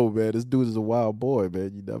never know, man. This dude is a wild boy,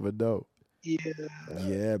 man. You never know. Yeah.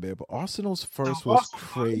 Yeah, man. But Arsenal's first was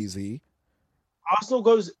crazy. Arsenal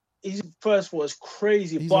goes, his first was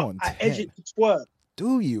crazy, but I edge it to Twerk.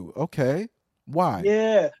 Do you? Okay. Why?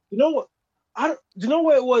 Yeah. You know what? Do you know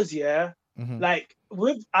what it was? Yeah. Like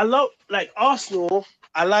I love like Arsenal.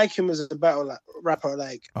 I like him as a battle rapper.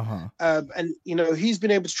 Like, and you know he's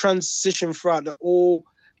been able to transition throughout the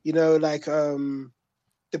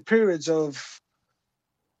periods of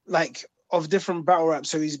different battle raps.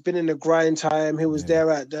 So he's been in the grind time. He was there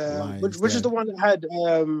at the which is the one that had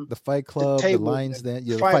the Fight Club, the Lions Den,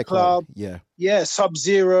 the Fight Club. Yeah,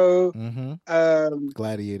 Sub-Zero.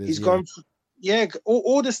 Gladiators. He's gone. Yeah,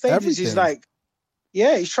 all the stages. Everything. He's like,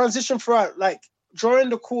 he's transitioned throughout. Like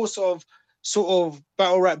during the course of sort of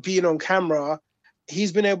battle rap being on camera,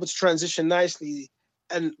 he's been able to transition nicely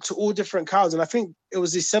and to all different crowds. And I think it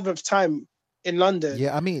was his 7th time in London.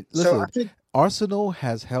 Yeah, I mean, listen, so I think Arsenal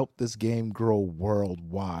has helped this game grow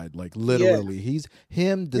worldwide. Like literally,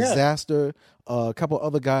 Disaster, a couple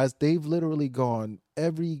other guys. They've literally gone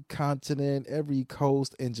every continent, every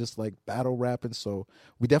coast, and just like battle rapping. So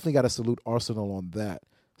we definitely got to salute Arsenal on that.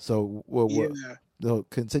 So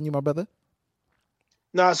continue, my brother.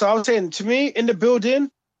 No, so I was saying, to me in the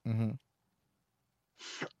building,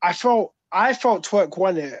 I felt Twerk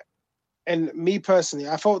won it, and me personally,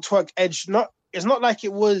 I felt Twerk edged. It's not like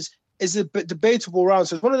it was. It's a debatable round.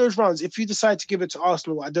 So it's one of those rounds. If you decide to give it to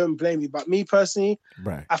Arsenal, I don't blame you. But me personally,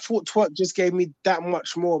 I thought Twerk just gave me that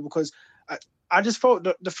much more, because I just felt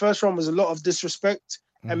that the first round was a lot of disrespect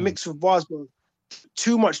and mixed with bars, but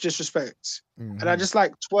too much disrespect. And I just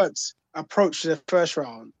like Twerk's approach to the first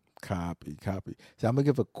round. Copy. So I'm gonna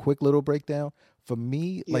give a quick little breakdown. For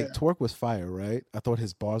me, like Twerk was fire, right? I thought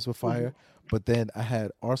his bars were fire, but then I had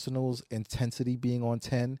Arsenal's intensity being on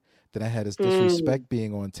 10. Then I had his disrespect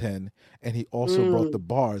being on 10, and he also brought the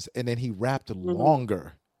bars, and then he rapped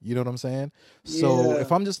longer. You know what I'm saying? So if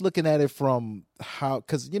I'm just looking at it from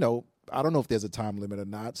because you know, I don't know if there's a time limit or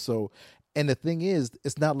not. So, and the thing is,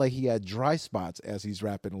 it's not like he had dry spots as he's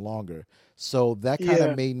rapping longer. So that kind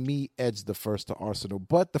of made me edge the first to Arsenal.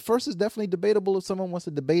 But the first is definitely debatable if someone wants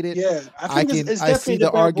to debate it. Yeah, I see the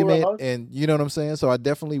argument, and you know what I'm saying? So I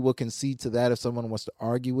definitely will concede to that. If someone wants to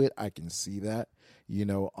argue it, I can see that. You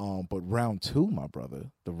know, but round 2, my brother,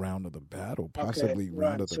 the round of the battle, possibly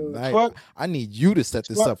round of the night. Twerk, I need you to set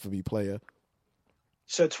this up for me, player.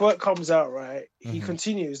 So Twerk comes out, right? He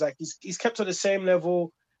continues, like he's kept on the same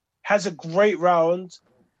level, has a great round,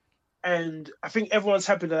 and I think everyone's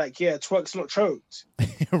happy that Twerk's not choked.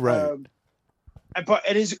 Right. But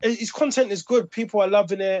his content is good. People are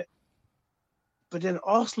loving it. But then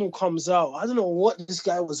Arsenal comes out. I don't know what this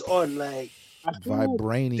guy was on. Like, I feel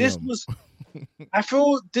Vibranium. I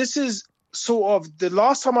feel this is sort of the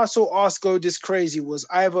last time I saw us go this crazy was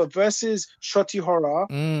either versus Shotty Horror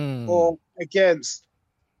or against.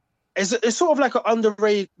 It's sort of like an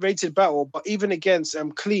underrated battle, but even against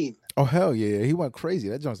Clean. Oh hell yeah, he went crazy.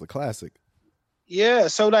 That joint's a classic. Yeah,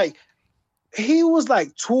 so like he was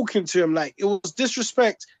like talking to him like it was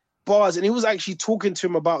disrespect bars, and he was actually talking to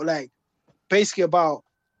him about like basically about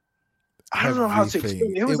I don't know how to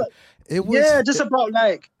explain it. It was just about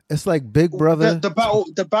like it's like Big Brother.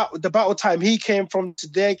 The battle time he came from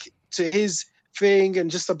to his thing, and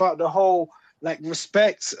just about the whole like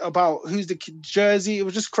respect about who's the jersey. It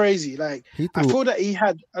was just crazy. Like I feel that he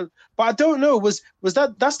had, but I don't know. Was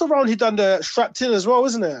that's the round he done the strapped in as well,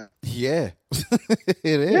 isn't it? Yeah,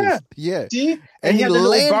 it is. Yeah. See? And he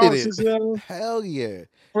landed it. As well. Hell yeah.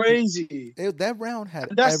 Crazy. That round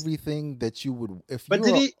had everything that you would. If you were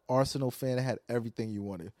an Arsenal fan, it had everything you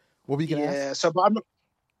wanted. What were you gonna ask? Yeah. So, but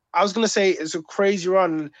I was gonna say it's a crazy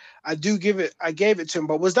run. I gave it to him,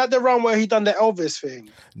 but was that the round where he done the Elvis thing?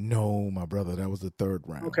 No, my brother, that was the third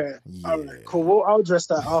round. Okay, yeah. All right, cool. Well, I'll address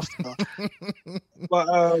that after. But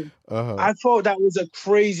I thought that was a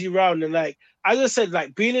crazy round, and like as I said,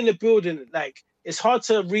 like being in the building, like it's hard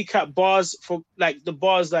to recap bars for like the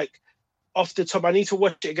bars like off the top. I need to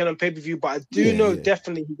watch it again on pay-per-view, but I do know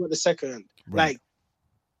definitely he got the second, like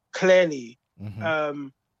clearly.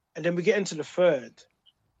 And then we get into the third.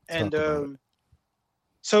 And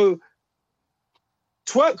so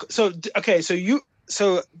Twerk.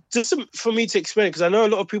 So just for me to explain, because I know a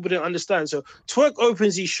lot of people didn't understand. So Twerk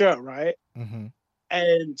opens his shirt, right?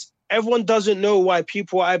 And everyone doesn't know why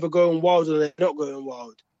people are either going wild or they're not going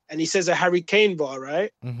wild. And he says a Harry Kane bar,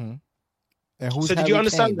 right? And who's so Harry did you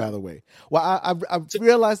understand Kane, by the way? Well, I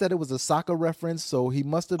realized that it was a soccer reference, so he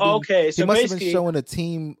must have been. Okay, so he must have been showing a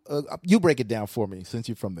team. You break it down for me since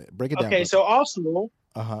you're from there. Break it down. Okay, so Arsenal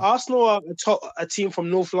are a team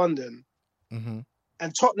from North London, and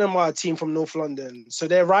Tottenham are a team from North London, so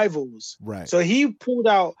they're rivals. Right. So he pulled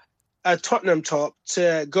out a Tottenham top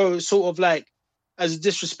to go sort of like as a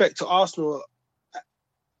disrespect to Arsenal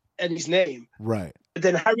and his name. Right. But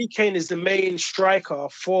then Harry Kane is the main striker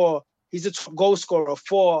for. He's the top goal scorer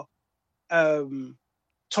for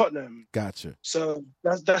Tottenham. Gotcha. So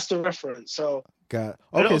that's the reference. So.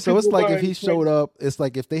 Okay, so it's like if he showed up, it's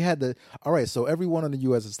like if they had the. All right, so everyone in the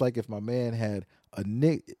U.S., it's like if my man had a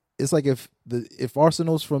Nick. It's like if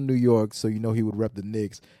Arsenal's from New York, so you know he would rep the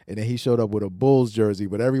Knicks, and then he showed up with a Bulls jersey,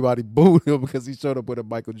 but everybody booed him because he showed up with a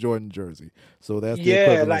Michael Jordan jersey. So that's the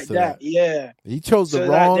equivalent like to that. Yeah, he chose the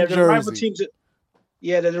wrong jersey.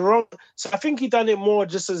 They're the wrong. So I think he done it more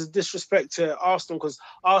just as a disrespect to Arsenal because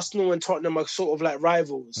Arsenal and Tottenham are sort of like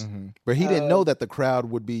rivals. But he didn't know that the crowd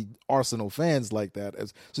would be Arsenal fans like that.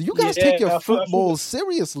 So you guys take your football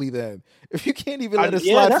seriously then. If you can't even let it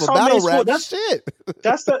slide for battle rap, shit.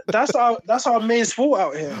 That's our main sport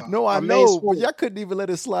out here. No, I know, but y'all couldn't even let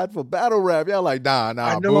it slide for battle rap. Y'all like nah.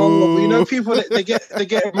 I know, but you know, people they get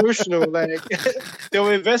emotional. Like they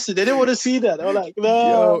were invested. They didn't want to see that. They were like,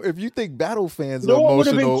 no. Yo, if you think battle fans are emotional, would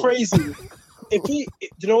have been crazy.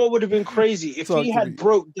 You know what would have been crazy if he had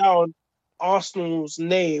broke down Arsenal's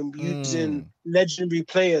name using legendary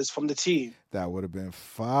players from the team. That would have been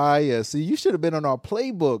fire. See, you should have been on our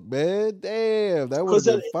playbook, man. Damn, that would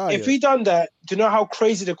have been fire. If he done that, do you know how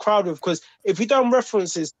crazy the crowd would? Because if he done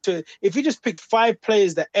references to, if he just picked 5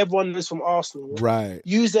 players that everyone knows from Arsenal, right?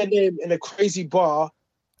 Use their name in a crazy bar,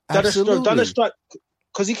 absolutely. Done a strap,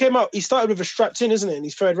 because he started with a strapped in, isn't it? In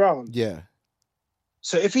his third round. Yeah.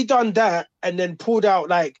 So if he done that and then pulled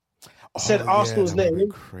out said Arsenal's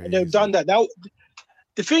name and then done that,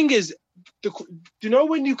 the thing is, you know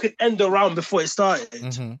when you could end the round before it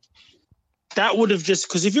started? That would have just,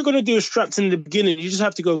 because if you're going to do a strapped in the beginning, you just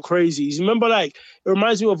have to go crazy. You remember, it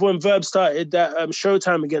reminds me of when Verb started that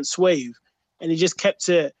Showtime against Swave, and he just kept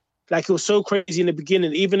it, it was so crazy in the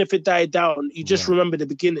beginning. Even if it died down, you just remember the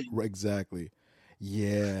beginning. Exactly.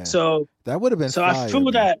 Yeah. So that would have been fire, I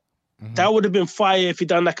feel that that would have been fire if he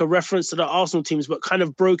done a reference to the Arsenal teams, but kind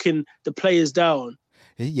of broken the players down.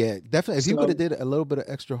 Yeah, definitely. If he would have did a little bit of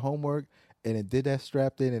extra homework and it did that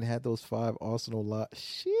strapped in and had those 5 Arsenal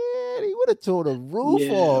shit, he would have tore the roof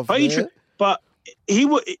off. But he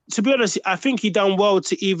would, to be honest, I think he done well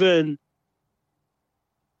to even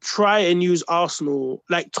try and use Arsenal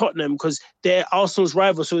like Tottenham because they're Arsenal's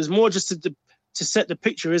rival. So it's more just to set the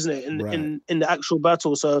picture, isn't it, in the actual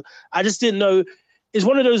battle. So I just didn't know. It's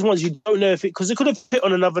one of those ones you don't know if it, because it could have hit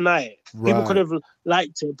on another night. Right. People could have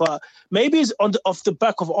liked it, but maybe it's off the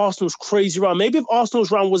back of Arsenal's crazy run. Maybe if Arsenal's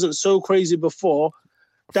run wasn't so crazy before,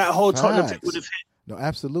 that whole Tottenham thing Facts. would have hit. No,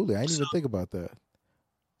 absolutely. I didn't even think about that.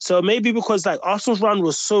 So maybe because like Arsenal's run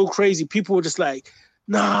was so crazy, people were just like,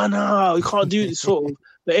 nah, we can't do this sort of.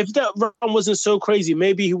 But if that run wasn't so crazy,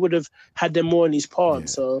 maybe he would have had them more in his palm. Yeah.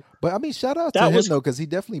 So, but I mean, shout out to him though, because he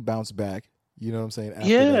definitely bounced back. You know what I'm saying? After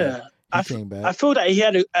that, he came back. I feel that he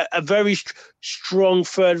had a very strong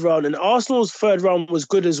third round, and Arsenal's third round was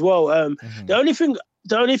good as well. The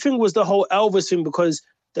only thing was the whole Elvis thing, because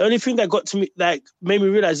the only thing that got to me, like, made me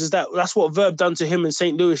realize is that that's what Verb done to him in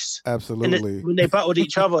St. Louis. Absolutely. When they battled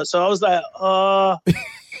each other. So I was like,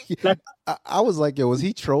 like, I was like, yo, was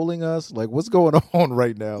he trolling us? Like, what's going on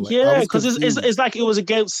right now? Like, yeah, because it's like it was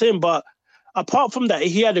against him. But apart from that,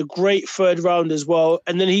 he had a great third round as well.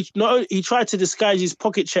 And then he tried to disguise his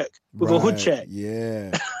pocket check with a hood check.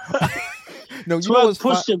 Yeah. No, you Twerk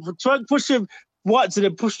pushed him. What? So they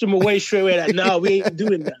pushed him away straight away. Like, no, we ain't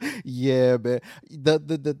doing that. Yeah, man.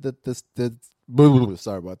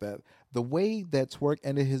 Sorry about that. The way that Twerk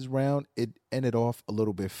ended his round, it ended off a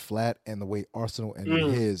little bit flat, and the way Arsenal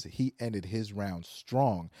ended he ended his round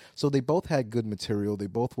strong. So they both had good material. They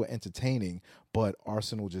both were entertaining, but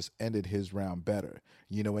Arsenal just ended his round better.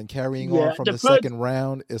 You know, and carrying on from the second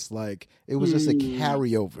round, it's like it was just a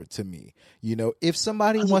carryover to me. You know, if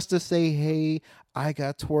somebody wants to say, hey, I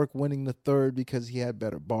got Twerk winning the third because he had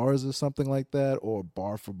better bars or something like that, or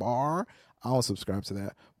bar for bar, I don't subscribe to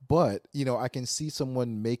that. But, you know, I can see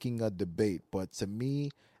someone making a debate. But to me,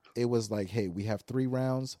 it was like, hey, we have 3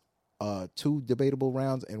 rounds, 2 debatable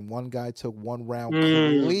rounds, and one guy took 1 round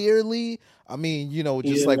clearly. I mean, you know,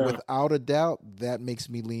 just without a doubt, that makes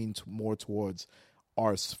me lean more towards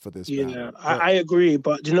Ars for this battle. Yeah, I agree.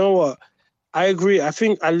 But you know what? I agree. I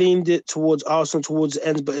think I leaned it towards Arsenal towards the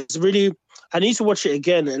end. But it's really, I need to watch it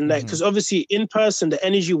again. And like, because obviously in person, the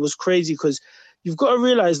energy was crazy, because you've got to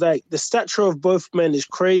realize, like, the stature of both men is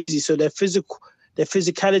crazy. So their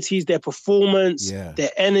physicalities, their performance, their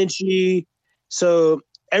energy. So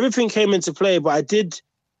everything came into play, but I did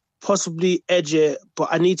possibly edge it, but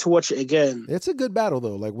I need to watch it again. It's a good battle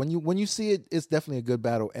though. Like when you see it, it's definitely a good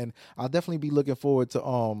battle. And I'll definitely be looking forward to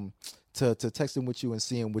texting with you and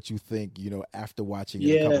seeing what you think, you know, after watching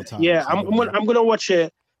it a couple times. Yeah, I'm gonna watch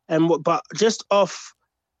it, but just off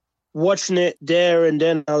watching it there and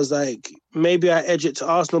then, I was like, maybe I edge it to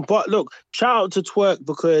Arsenal. But look, shout out to Twerk,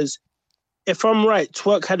 because if I'm right,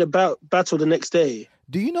 Twerk had a battle the next day.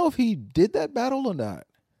 Do you know if he did that battle or not?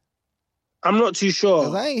 I'm not too sure.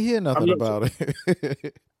 'Cause I ain't hear nothing about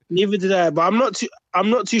it. Neither did I, but I'm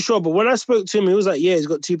not too sure. But when I spoke to him, he was like, "Yeah, he's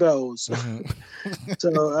got 2 battles."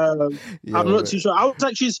 So I'm not too sure. I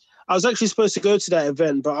was actually supposed to go to that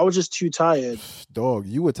event, but I was just too tired. Dog,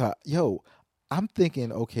 you were tired. Yo, I'm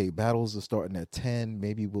thinking, okay, battles are starting at 10.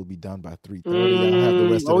 Maybe we'll be done by 3:30. I'll have the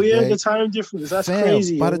rest of the day. The time difference. That's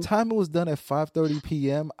crazy. By the time it was done at 5:30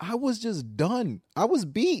 p.m., I was just done. I was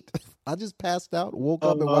beat. I just passed out, woke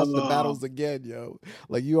up, and watched the battles again, yo.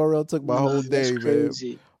 Like, URL took my whole day, man.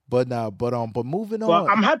 But moving on. But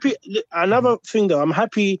I'm happy. Another thing, though, I'm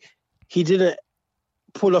happy he didn't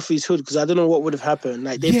pull off his hood, because I don't know what would have happened.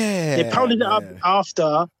 Like, they pounded it up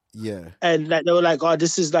after. Yeah. And like they were like, oh,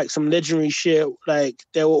 this is like some legendary shit. Like,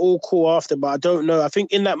 they were all cool after, but I don't know. I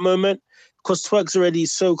think in that moment, because Twerk's already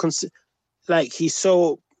so he's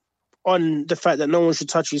so on the fact that no one should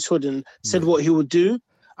touch his hood and said what he would do,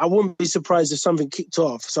 I wouldn't be surprised if something kicked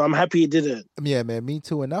off. So I'm happy he didn't. Yeah, man, me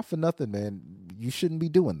too. And not for nothing, man. You shouldn't be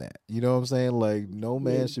doing that. You know what I'm saying? Like, no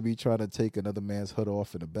man should be trying to take another man's hood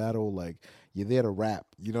off in a battle. Like, you're there to rap.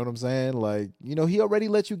 You know what I'm saying? Like, you know, he already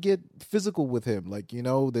let you get physical with him. Like, you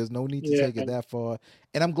know, there's no need to take it that far.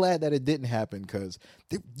 And I'm glad that it didn't happen, because,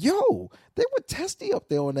 they were testy up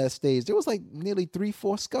there on that stage. There was like nearly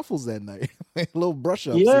 3-4 scuffles that night. Little brush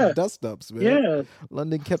ups and dust ups, man. Yeah.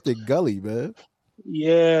 London kept it gully, man.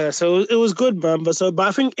 Yeah, so it was good, man. But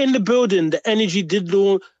I think in the building, the energy did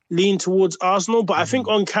lean towards Arsenal, but I think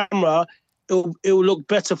on camera, it will look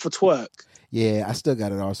better for Twerk. Yeah, I still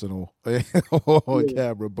got an Arsenal on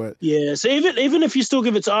camera, but yeah. So even if you still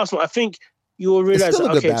give it to Arsenal, I think you will realize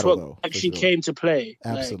that Twerk actually came to play.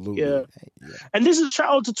 Absolutely. Like, yeah. And this is a shout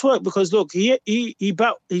out to Twerk, because look,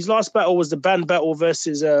 his last battle was the band battle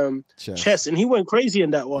versus Chess, and he went crazy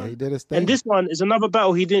in that one. Yeah, he did his thing. And this one is another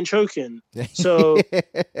battle he didn't choke in. So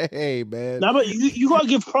hey, man. Now, but you gotta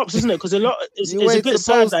give props, isn't it? Because it's a bit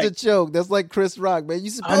sad. Supposed to choke. That's like Chris Rock, man.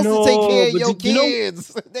 You're supposed to take care of your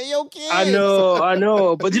kids. They're your kids. I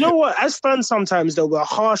know. But you know what? As fans, sometimes though, we're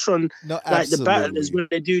harsh on the battlers when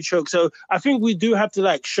they do choke. So I think we do have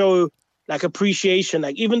to show appreciation.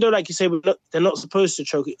 Even though, like you say, they're not supposed to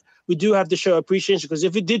choke it, we do have to show appreciation, because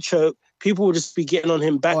if it did choke, people would just be getting on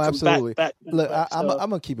him back. Absolutely. Back. Look, I'm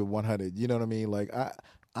gonna keep it 100. You know what I mean?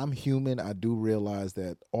 I'm human. I do realize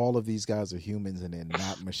that all of these guys are humans and they're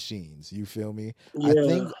not machines. You feel me?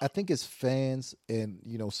 Yeah. I think as fans and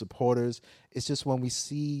supporters, it's just when we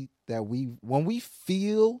see that when we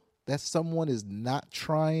feel that someone is not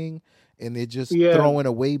trying and they're just throwing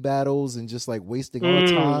away battles and just like wasting our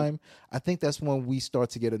time, I think that's when we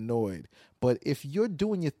start to get annoyed. But if you're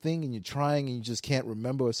doing your thing and you're trying and you just can't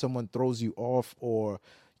remember, or someone throws you off, or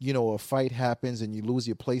a fight happens and you lose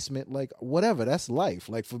your placement, like whatever, that's life.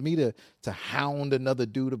 Like for me to hound another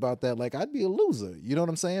dude about that, like I'd be a loser. You know what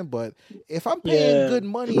I'm saying? But if I'm paying good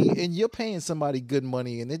money and you're paying somebody good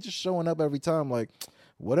money and they're just showing up every time, like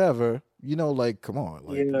whatever, like come on,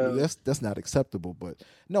 like that's not acceptable. But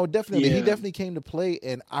no, definitely, he definitely came to play,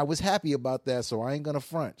 and I was happy about that. So I ain't gonna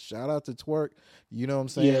front. Shout out to Twerk. You know what I'm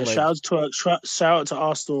saying? Yeah, like, shout out to Twerk. Shout out to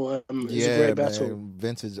Arsenal. It's a great battle. Man,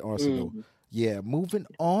 vintage Arsenal. Yeah, moving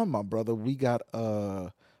on, my brother. We got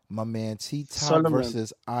my man T-Top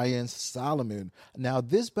versus Iron Solomon. Now,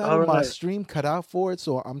 this battle, my stream cut out for it,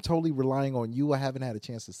 so I'm totally relying on you. I haven't had a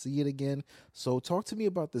chance to see it again. So talk to me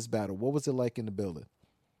about this battle. What was it like in the building?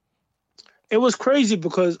 It was crazy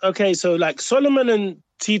because, so like Solomon and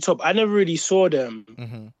T-Top, I never really saw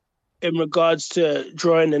them in regards to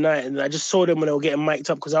drawing the night. And I just saw them when they were getting mic'd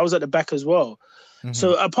up because I was at the back as well.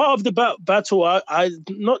 So a part of the battle, I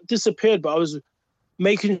not disappeared, but I was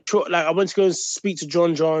making sure, like I went to go and speak to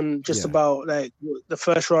John just about like the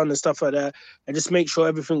first round and stuff like that, and just make sure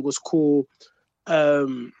everything was cool.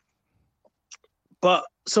 But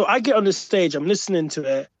so I get on the stage, I'm listening to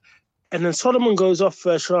it, and then Solomon goes off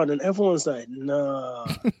first round, and everyone's like, "Nah,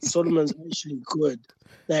 Solomon's actually good."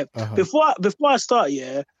 Like before I start,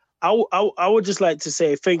 I would just like to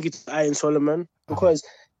say thank you to Iron Solomon because.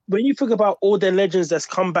 When you think about all the legends that's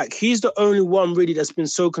come back, he's the only one really that's been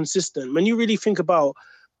so consistent. When you really think about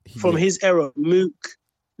from his era, Mook,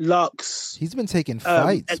 Lux. He's been taking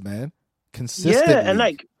fights, man. Consistently. Yeah, and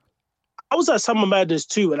like, I was at Summer Madness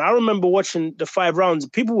too, and I remember watching the 5 rounds.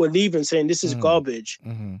 People were leaving saying this is garbage.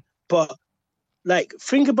 But like,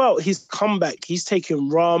 think about his comeback. He's taken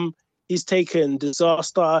Rum, he's taken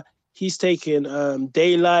Disaster, he's taken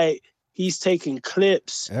Daylight, he's taken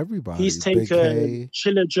Clips. Everybody. He's taken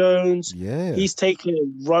Chilla Jones. Yeah. He's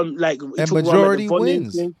taken Run, like, and majority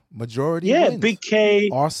wins. Majority wins. Big K.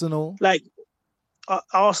 Arsenal. Like,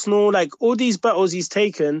 Arsenal. Like, all these battles he's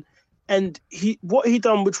taken. And what he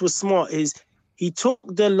done, which was smart, is he took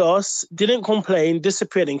the loss, didn't complain,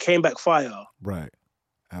 disappeared, and came back fire. Right.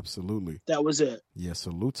 Absolutely. That was it. Yeah,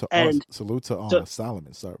 salute to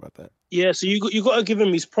Solomon. Sorry about that. Yeah, so you got to give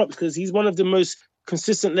him his props because he's one of the most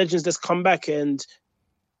consistent legends that's come back, and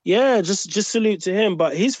just salute to him.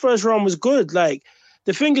 But his first round was good. Like,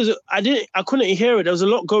 the thing is, I couldn't hear it. There was a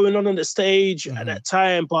lot going on the stage at that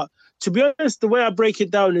time. But to be honest, the way I break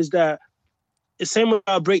it down is that the same way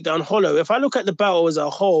I break down Hollow. If I look at the battle as a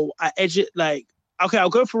whole, I edge it like, okay, I'll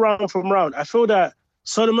go for round from round. I feel that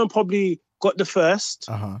Solomon probably got the first.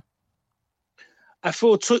 I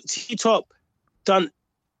feel T-Top done,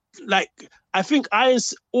 like, I think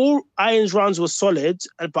all Iron's rounds were solid,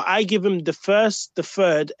 but I give him the first, the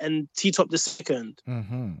third, and T-Top the second.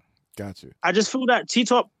 Got you. I just feel that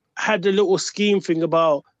T-Top had a little scheme thing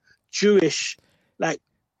about Jewish, like,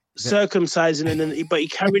 circumcising, but he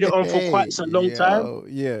carried it on for quite a long time.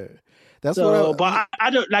 Yeah. That's so, but I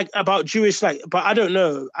don't like about Jewish, like, but I don't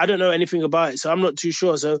know anything about it, so I'm not too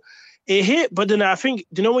sure. So it hit, but then I think,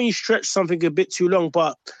 when you stretch something a bit too long,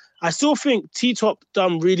 but I still think T-Top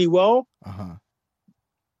done really well.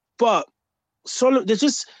 But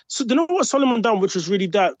what Solomon done, which was really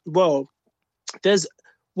that well, there's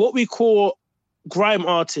what we call grime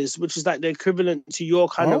artists, which is like the equivalent to your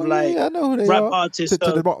kind of like I know who they rap are. artists.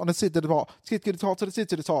 To the bottom, to the top, to the top, to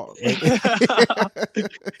the top.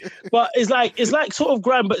 But it's like sort of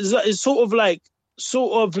grime, but it's sort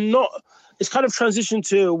of not. It's kind of transitioned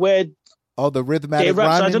to where the rhythmic rhyming.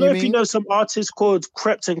 So I don't know if you know some artists called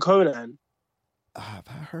Krept and Conan. Have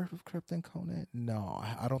I heard of Krept and Conan? No,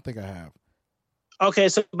 I don't think I have. Okay,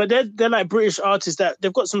 so but they're like British artists that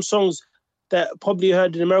they've got some songs that probably you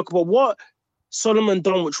heard in America. But what Solomon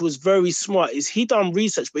done, which was very smart, is he done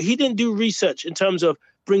research, but he didn't do research in terms of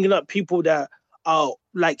bringing up people that are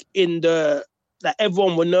like that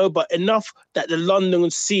everyone will know, but enough that the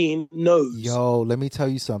London scene knows. Yo, let me tell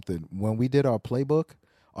you something. When we did our playbooks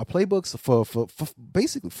for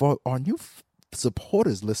basically for our new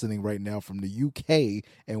supporters listening right now from the UK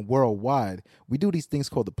and worldwide, we do these things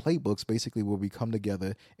called the playbooks, basically where we come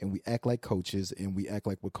together and we act like coaches and we act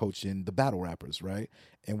like we're coaching the battle rappers, right?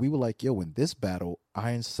 And we were like, yo, in this battle,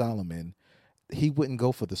 Iron Solomon, he wouldn't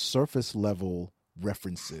go for the surface level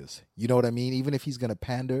references. You know what I mean? Even if he's gonna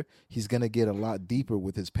pander, he's gonna get a lot deeper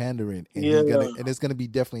with his pandering, and it's gonna be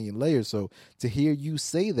definitely in layers. So to hear you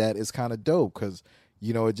say that is kind of dope, because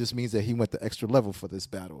it just means that he went the extra level for this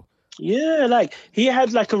battle. Yeah, like he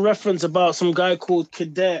had like a reference about some guy called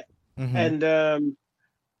Cadet and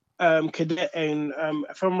Cadet and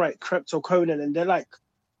if I'm right, Crypto Conan, and they're like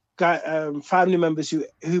family members who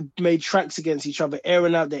made tracks against each other,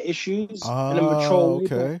 airing out their issues in a mature way.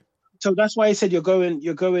 Okay. So that's why he said you're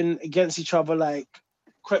going against each other like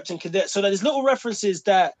Crept and Cadet. So there's little references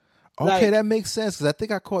that. Okay, that makes sense, because I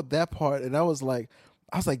think I caught that part, and I was like,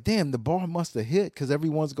 damn, the bar must have hit, because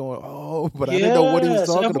everyone's going, but I didn't know what he was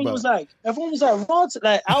talking about. Everyone was like, what?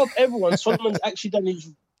 Like, out of everyone, Solomon's actually done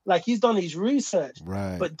he's done his research.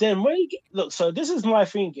 Right. But then when look, so this is my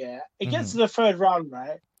thing, yeah. It gets to the third round,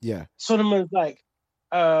 right? Yeah. Solomon's like,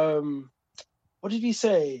 what did he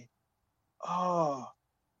say?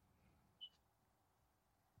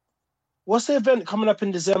 What's the event coming up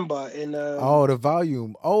in December? The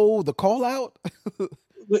volume. The call out.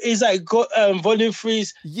 It's like volume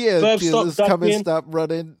 3's. Yeah, Verb stop coming, stop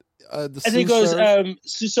running. And he goes,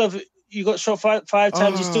 Susov, you got shot five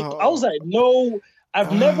times. You still. I was like, no,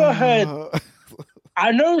 I've never heard.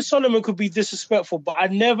 I know Solomon could be disrespectful, but I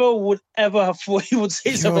never would ever have thought he would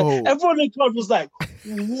say something. Everyone in the crowd was like,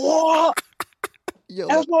 what?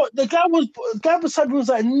 The guy beside me was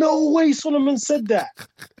like, no way Solomon said that.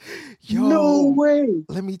 No way.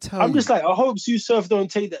 Let me tell you. I'm just like, I hope Susov don't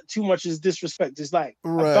take that too much as disrespect. It's like a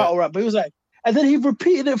battle rap. But he was like, and then he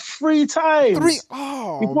repeated it 3 times.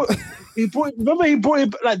 He brought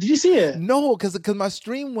it, like, did you see it? No, because my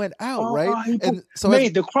stream went out, right?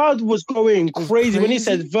 The crowd was going crazy when he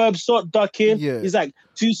said verb stop ducking. Yeah. He's like,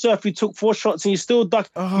 Susov, he took 4 shots and he still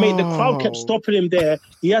ducked. Mate, the crowd kept stopping him there.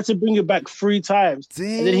 He had to bring it back 3 times.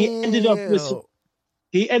 Damn. And then he ended up with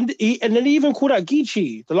and then he even called out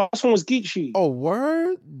Geechee. The last one was Geechee. Oh,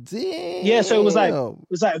 word? Damn. Yeah, so it was like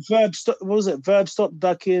verb stop. What was it? Verb stop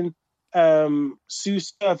ducking.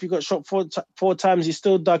 Susov, you got shot 4 times. You're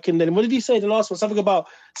still ducking. Then what did he say? The last one, something about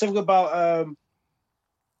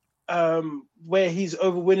where he's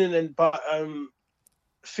overwinning but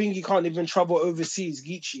think he can't even trouble overseas.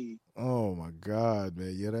 Geechee. Oh my god,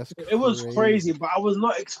 man! Yeah, that's crazy. It was crazy, but I was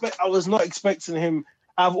not expecting him.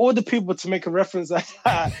 Out of all the people to make a reference like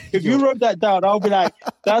that, if you wrote that down, I'll be like,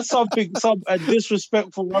 that's something a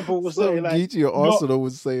disrespectful rapper was saying. Like, Geechee or Arsenal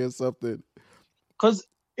was saying something. Because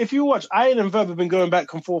if you watch, Iron and Verb have been going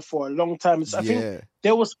back and forth for a long time. I think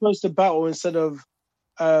they were supposed to battle instead of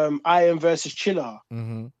Iron versus Chiller.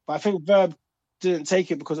 Mm-hmm. But I think Verb didn't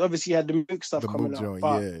take it because obviously he had the Mook stuff coming up.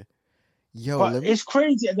 But it's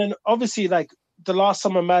crazy. And then obviously, like the last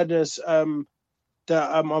Summer Madness,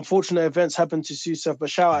 the unfortunate events happened to Susov, but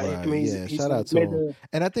shout out him. Shout out to him.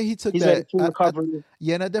 And I think he took that.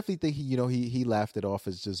 And I definitely think he laughed it off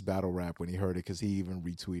as just battle rap when he heard it, because he even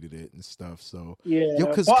retweeted it and stuff. So but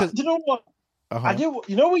you know what?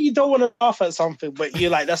 You know when you don't want to laugh at something, but you're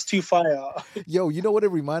like, that's too fire. Yo, you know what it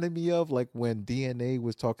reminded me of? Like when DNA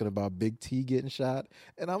was talking about Big T getting shot,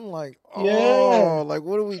 and I'm like, like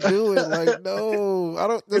what are we doing? Like, no, I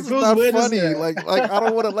don't. This is not funny. Like I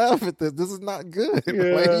don't want to laugh at this. This is not good.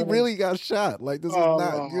 Like he really got shot. Like this is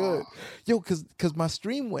not good. Yo, because my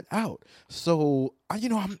stream went out, so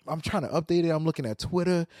I'm trying to update it. I'm looking at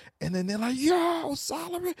Twitter, and then they're like, "Yo,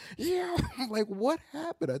 Solomon, I'm like, what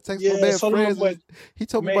happened? I texted my man Franz. He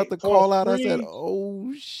told me about the call out. I said,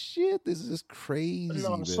 "Oh shit, this is crazy."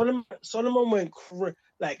 No, Solomon went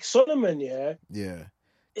Solomon.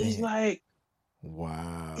 He's like,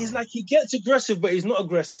 wow. He's like, he gets aggressive, but he's not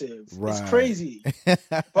aggressive. Right. It's crazy.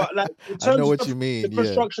 But like, in terms I know what you mean. The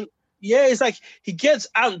construction. Yeah, it's like he gets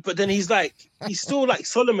out, but then he's still like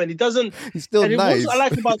Solomon. He doesn't. He's still nice. What I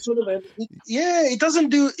like about Solomon, he doesn't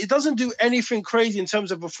do anything crazy in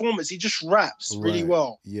terms of performance. He just raps really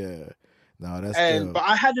well. Yeah, no, that's good. But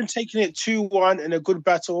I had him taking it 2-1 in a good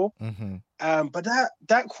battle. Mm-hmm. But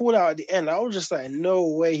that call out at the end, I was just like, no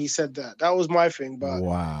way he said that. That was my thing. But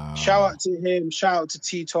wow, shout out to him. Shout out to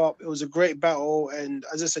T-Top. It was a great battle, and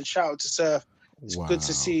as I said, shout out to Surf. It's good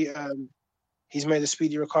to see. He's made a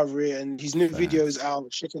speedy recovery, and his new video is out.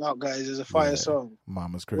 Check it out, guys. It's a fire song.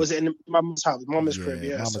 Mama's Crib. Was it in Mama's house? Mama's Crib,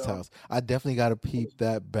 Mama's house. I definitely got to peep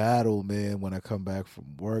that battle, man, when I come back from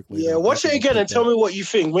work. Watch it again and tell me what you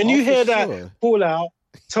think. When you hear that call out,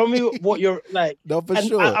 tell me what you're like. No, for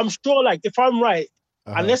sure. I'm sure, like, if I'm right,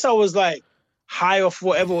 unless I was like high off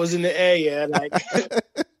whatever was in the air, like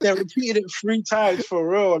They repeated it 3 times for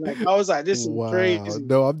real. Like I was like, this is crazy.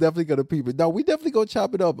 No, I'm definitely gonna peep it. No, we definitely gonna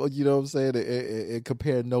chop it up. You know what I'm saying? And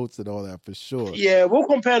compare notes and all that for sure. Yeah, we'll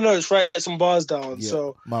compare notes, write some bars down. Yeah.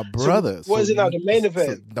 So my brother, what is it now? The main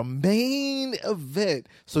event. The main event.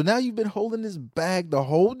 So now you've been holding this bag the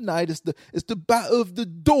whole night. It's the Battle of the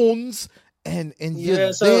Dons, and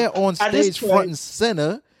you're there on stage, front and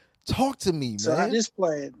center. Talk to me, man. So at this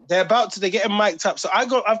point, they're getting mic'd up. So I've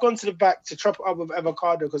gone to the back to chop it up with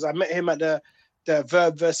Avocado because I met him at the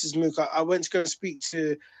Verb versus Mook. I went to go speak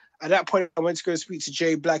to. At that point, I went to go speak to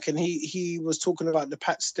Jay Black, and he was talking about the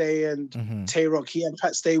Pat Stay and Tay Rock. He had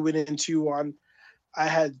Pat Stay winning 2-1. I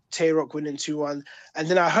had Tay Rock winning 2-1. And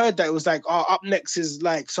then I heard that it was like, oh, up next is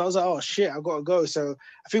like, so I was like, oh shit, I gotta go. So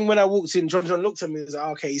I think when I walked in, John looked at me and was like,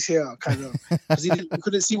 oh, okay, he's here, kind of. Because he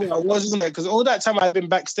couldn't see where I was, isn't it? Because all that time I'd been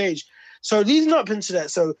backstage. So leading up into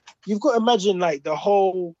that, so you've got to imagine like the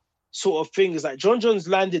whole sort of thing is like John's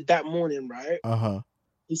landed that morning, right? Uh-huh.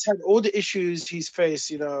 He's had all the issues he's faced,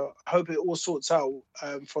 you know. I hope it all sorts out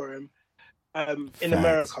for him in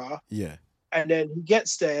America. Yeah. And then he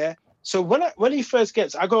gets there. So when he first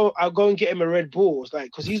gets, I'll go and get him a Red Bull, like,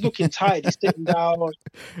 because he's looking tired. He's sitting down,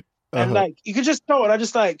 and like you can just tell. And I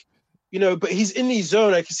just like, you know, but he's in his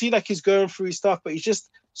zone. I can see like he's going through his stuff, but he's just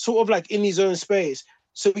sort of like in his own space.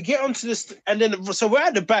 So we get onto this, and then so we're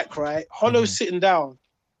at the back, right? Hollow's sitting down.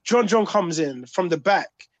 John comes in from the back,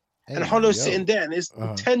 and Hollow's sitting there, and his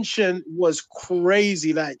tension was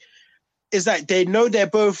crazy. Like, it's like they know they're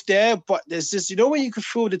both there, but there's this, you know, when you can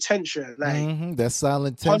feel the tension, like that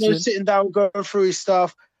silent tension. Hollow's sitting down, going through his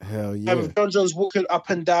stuff. Hell yeah. And John's walking up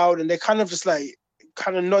and down, and they're kind of just like,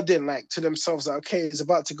 kind of nodding like to themselves, like, okay, it's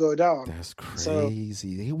about to go down. That's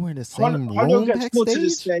crazy. They were in the same room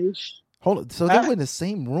backstage. Hold on. So they were in the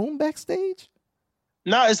same room backstage?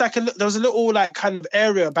 No, it's like there was a little like kind of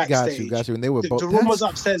area backstage. Got you. And they were both. The room was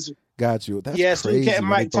upstairs. Got you. That's crazy. So we're getting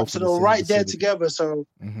mic'd up, so they were right there together. So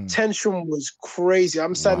tension was crazy.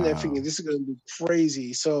 I'm standing there thinking this is going to be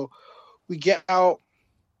crazy. So we get out.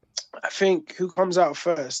 I think who comes out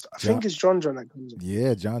first? I think it's John that comes out.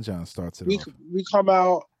 Yeah, John starts it off. We come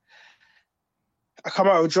out. I come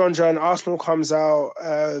out with John. Arsenal comes out,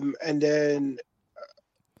 and then.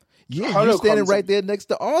 Yeah, you're standing right there next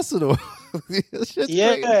to Arsenal.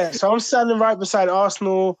 Yeah, so I'm standing right beside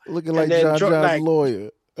Arsenal. Looking like John's lawyer.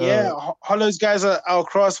 Yeah, Hollow's guys are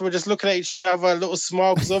across. We're just looking at each other, a little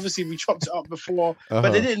smile, because obviously we chopped it up before.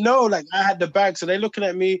 But they didn't know, like, I had the bag, so they're looking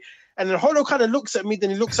at me. And then Hollow kind of looks at me, then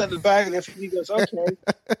he looks at the bag, and he goes, okay,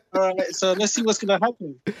 all right, so let's see what's going to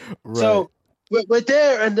happen. Right. So we're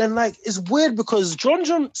there, and then, like, it's weird because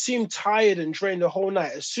John seemed tired and drained the whole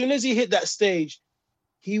night. As soon as he hit that stage,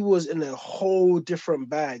 he was in a whole different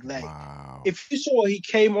bag. Like, if you saw, he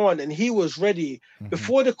came on and he was ready.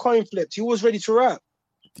 Before the coin flipped, he was ready to rap.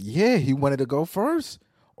 Yeah, he wanted to go first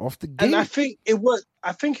off the gate. And I think it worked.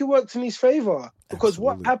 I think it worked in his favor because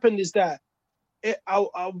what happened is that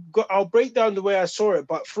I'll break down the way I saw it.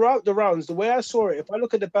 But throughout the rounds, the way I saw it, if I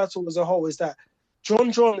look at the battle as a whole, is that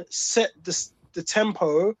John set the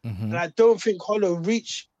tempo, and I don't think Hollow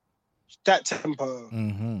reached that tempo.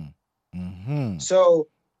 So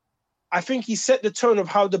I think he set the tone of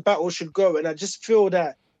how the battle should go, and I just feel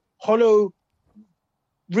that Hollow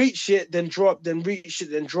reached it, then dropped, then reached it,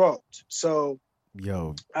 then dropped. So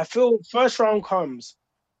I feel first round comes,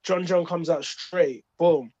 John comes out straight,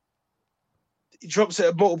 boom. He drops it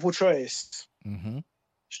at multiple choice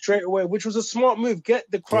straight away, which was a smart move. Get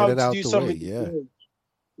the crowd to do something.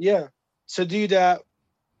 Yeah. So do that.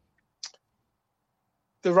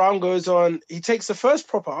 The round goes on. He takes the first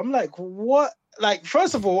proper. I'm like, what? Like,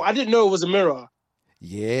 first of all, I didn't know it was a mirror.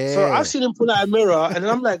 Yeah. So I've seen him pull out a mirror, and then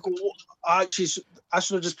I'm like, actually, I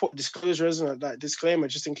should have just put disclosure, isn't it? Like, disclaimer,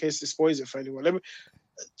 just in case it spoils it for anyone.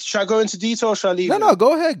 Should I go into detail or should I leave? No,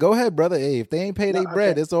 go ahead, brother. Hey, if they ain't paid their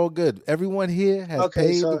bread, it's all good. Everyone here has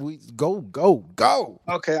paid. So, go.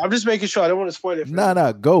 Okay, I'm just making sure. I don't want to spoil it.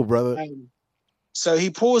 No, go, brother. So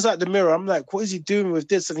he pulls out the mirror. I'm like, what is he doing with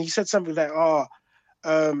this? And he said something like,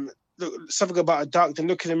 something about a duck. Then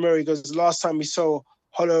look in the mirror. He goes, the last time we saw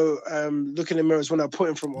Hollow look in the mirror is when I put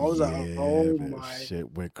him from. I was like, oh my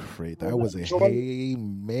shit went crazy. That was a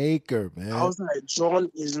haymaker, man. I was like,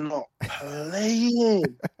 John is not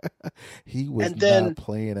playing. He was not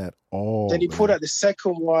playing at all. Then he pulled out the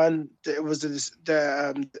second one. It was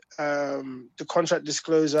the contract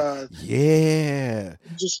disclosure. Yeah.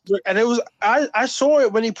 And it was I saw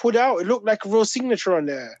it when he pulled out. It looked like a real signature on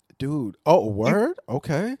there. Dude. Oh, word?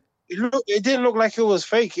 Okay. It didn't look like it was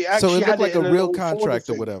fake. It actually looked like a real contract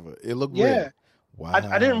or whatever. It looked real. Wow.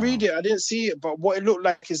 I didn't read it. I didn't see it. But what it looked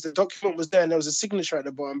like is the document was there and there was a signature at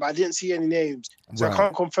the bottom, but I didn't see any names. So I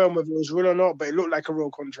can't confirm whether it was real or not, but it looked like a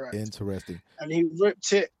real contract. Interesting. And he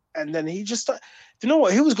ripped it. And then he just started, you know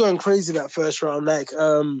what? He was going crazy that first round. Like,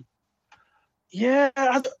 yeah.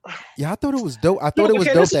 I thought it was dope. I thought it was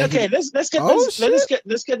dope.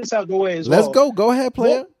 Let's get this out of the way as well. Let's go. Go ahead,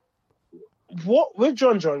 player. What with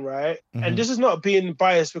John, right? Mm-hmm. And this is not being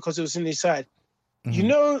biased because it was in his side. Mm-hmm. You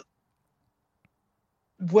know,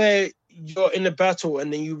 where you're in a battle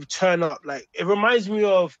and then you turn up, like it reminds me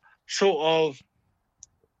of sort of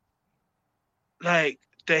like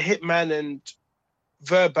the Hitman and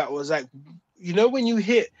Verb battles. Like, you know, when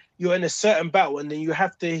you're in a certain battle and then you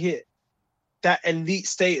have to hit that elite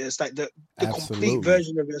status, like the complete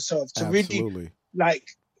version of yourself to really like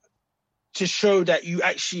to show that you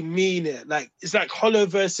actually mean it. Like it's like Hollow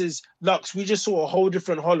versus Lux. We just saw a whole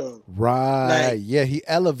different Hollow. Right. Like, yeah, he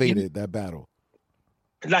elevated that battle.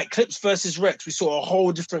 Like Clips versus Rex, we saw a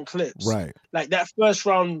whole different Clips. Right. Like that first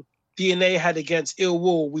round DNA had against Ill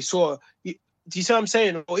Will, we saw. Do you see what I'm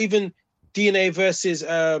saying? Or even DNA versus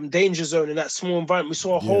Danger Zone in that small environment, we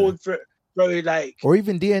saw a whole very like. Or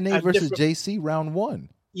even DNA versus JC round 1.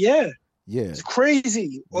 Yeah. Yeah. It's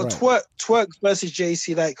crazy. Or Twerk versus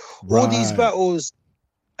JC, like all these battles.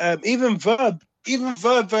 Even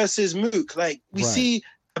Verb versus Mook, like we see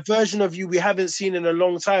a version of you we haven't seen in a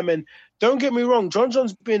long time. And don't get me wrong,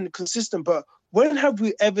 John's been consistent, but when have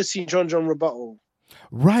we ever seen John rebuttal?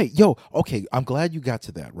 Right. Yo, okay, I'm glad you got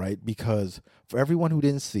to that, right? Because for everyone who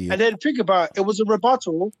didn't see it. And then think about it was a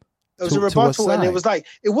rebuttal. It was a rebuttal, and it was like,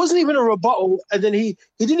 it wasn't even a rebuttal. And then he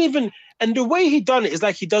didn't even, and the way he done it is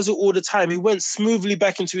like he does it all the time. He went smoothly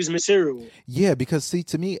back into his material. Yeah, because see,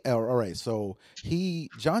 to me, all right, so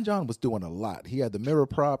John was doing a lot. He had the mirror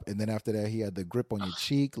prop, and then after that, he had the grip on your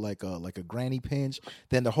cheek like a granny pinch.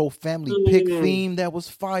 Then the whole family pick theme that was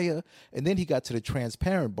fire. And then he got to the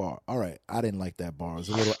transparent bar. All right, I didn't like that bar. It was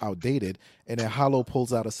a little outdated. And then Hollow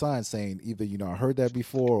pulls out a sign saying either, I heard that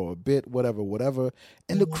before or a bit, whatever.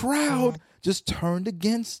 And the crowd just turned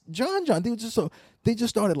against John. They just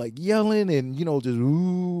started like yelling and, just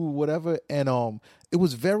ooh, whatever. And it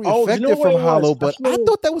was very effective from Hollow, but I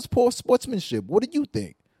thought that was poor sportsmanship. What did you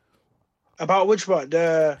think? About which one?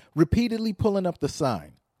 Repeatedly pulling up the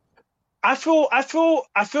sign. I feel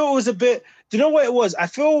it was a bit, do you know what it was? I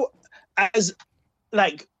feel as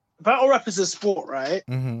like battle rap is a sport, right?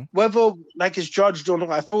 Mm-hmm. Whether like it's judged or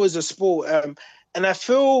not, I feel it's a sport. And I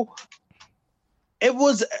feel it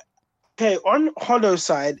was okay on Hollow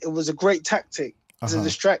side. It was a great tactic as a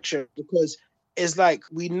distraction because it's like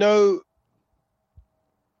we know.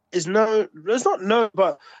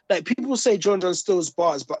 But like people say John steals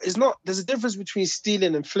bars, but it's not. There's a difference between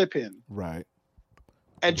stealing and flipping. Right.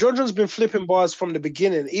 And John's been flipping bars from the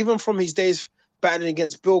beginning, even from his days battling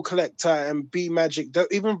against Bill Collector and B Magic.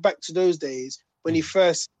 Even back to those days when he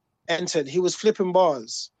first entered, he was flipping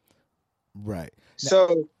bars. Right.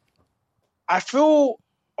 So I feel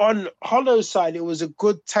on Hollow's side, it was a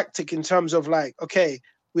good tactic in terms of like, okay,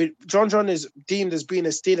 John is deemed as being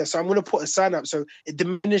a stealer, so I'm going to put a sign up so it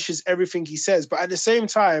diminishes everything he says. But at the same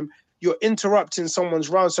time, you're interrupting someone's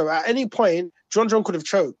round. So at any point, John could have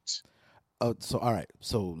choked. So all right.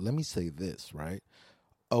 So let me say this, right?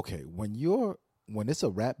 Okay, when it's a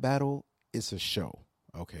rap battle, it's a show.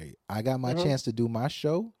 Okay, I got my chance to do my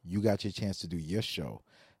show. You got your chance to do your show.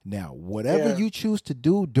 Now, whatever you choose to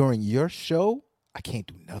do during your show, I can't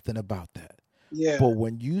do nothing about that. Yeah. But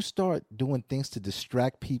when you start doing things to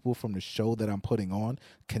distract people from the show that I'm putting on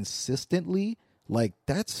consistently, like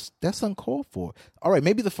that's uncalled for. All right,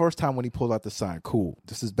 maybe the first time when he pulled out the sign, cool.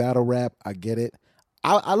 This is battle rap. I get it.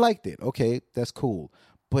 I liked it. Okay, that's cool.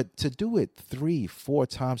 But to do it 3-4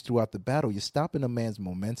 times throughout the battle, you're stopping a man's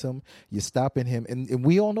momentum. You're stopping him. And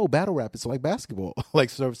we all know battle rap is like basketball, like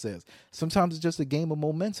Surf says. Sometimes it's just a game of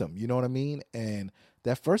momentum. You know what I mean? And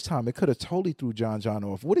that first time, it could have totally threw John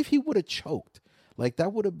off. What if he would have choked? Like,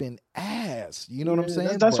 that would have been ass. You know what I'm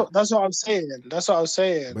saying? That's what I'm saying. That's what I was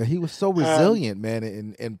saying. But he was so resilient,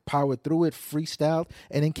 man, and powered through it, freestyled,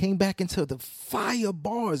 and then came back into the fire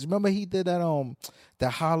bars. Remember he did that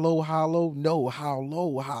hollow, no, how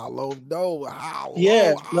low, no, how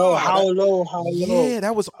yeah, low. No, how low. Yeah,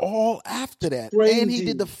 that was all after that. Crazy. And he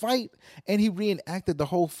did the fight, and he reenacted the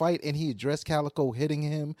whole fight, and he addressed Calico hitting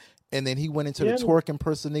him. And then he went into the twerk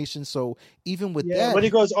impersonation. So even with that, when he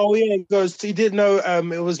goes, he did know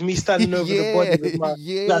it was me standing over the body with my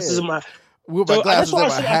glasses and my glasses and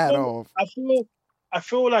my hat off. I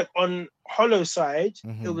feel like on Hollow side,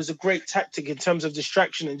 it was a great tactic in terms of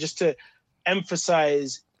distraction and just to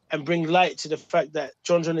emphasize and bring light to the fact that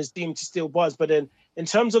John is deemed to steal bars. But then in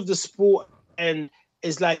terms of the sport and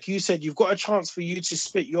is like you said, you've got a chance for you to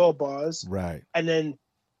spit your bars, Right. and then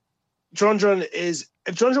John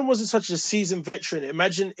if John wasn't such a seasoned veteran,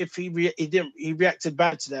 imagine if he reacted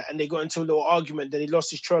bad to that and they got into a little argument, then he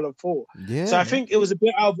lost his trail of thought. Yeah. So I think it was a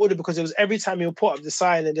bit out of order because it was every time he'll put up the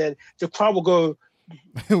sign and then the crowd will go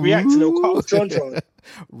react and they'll cut off John.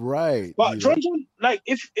 Right. But John, like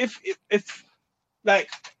if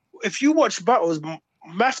you watch battles,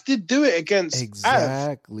 Math did do it against Av.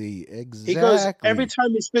 Exactly. He goes every time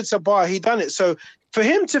he spits a bar, he done it. So for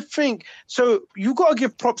him to think, so you got to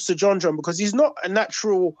give props to John because he's not a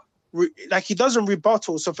natural, like he doesn't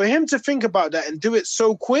rebuttal. So for him to think about that and do it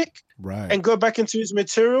so quick, right, and go back into his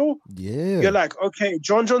material, you're like, okay,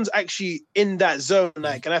 John's actually in that zone.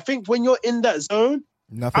 Like, and I think when you're in that zone,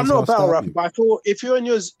 I'm not a battle rapper, but I thought if you're in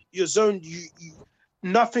your zone, you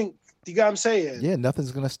nothing. You get what I'm saying? Yeah,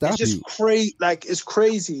 nothing's gonna stop you. It's just crazy. Like, it's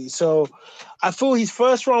crazy. So I thought his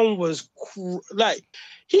first round was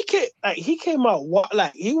he came out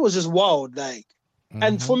like he was just wild. Like,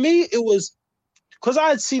 and for me, it was because I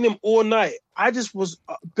had seen him all night. I just was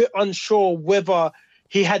a bit unsure whether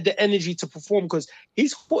he had the energy to perform because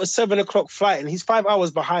he's caught a 7 o'clock flight and he's 5 hours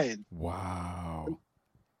behind. Wow.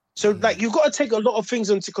 So like you've got to take a lot of things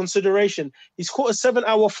into consideration. He's caught a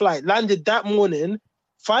 7-hour flight, landed that morning.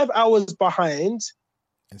 5 hours behind,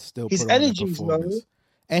 and still his energy's low,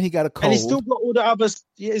 and he got a cold, and he's still got all the other.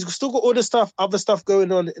 Yeah, he's still got all the other stuff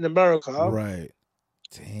going on in America. Right.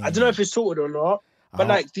 Damn. I don't know if it's sorted or not, but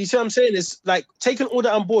like, do you see what I'm saying? It's like taking all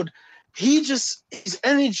that on board. His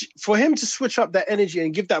energy for him to switch up that energy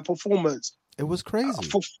and give that performance. It was crazy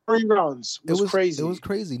for 3 rounds. It was crazy. It was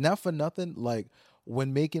crazy. Not for nothing. Like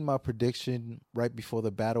when making my prediction right before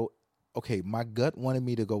the battle. Okay, my gut wanted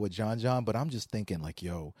me to go with John, but I'm just thinking like,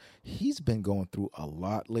 yo, he's been going through a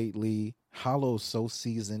lot lately. Hollow's so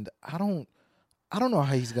seasoned. I don't know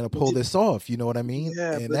how he's gonna pull this off. You know what I mean?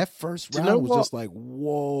 Yeah, and that first round was just like,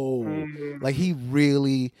 whoa. Like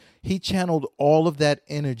he channeled all of that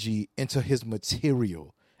energy into his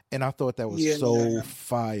material. And I thought that was so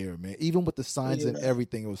fire, man. Even with the signs and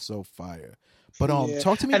everything, it was so fire. But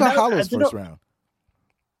talk to me about Hollow's first round.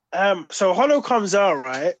 So Hollow comes out,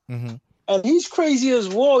 right? Mm-hmm. And he's crazy as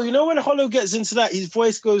well. You know, when Hollow gets into that, his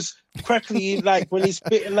voice goes crackly, like when he's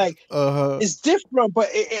spitting, like it's different, but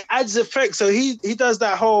it adds effect. So he does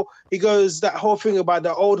that whole thing about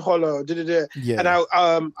the old Hollow, and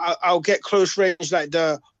I'll get close range like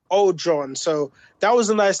the old John. So that was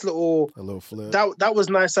a nice little flip. That was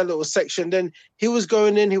nice, that little section. Then he was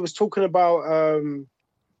going in, he was talking about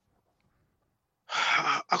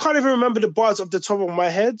I can't even remember the bars off the top of my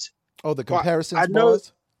head. Oh, the comparisons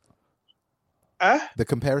bars? The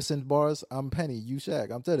comparison bars? I'm Penny, you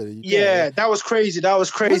Shaq. I'm telling you. That was crazy. That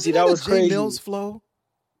was crazy. J Mills flow?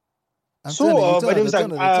 Sort of, but it was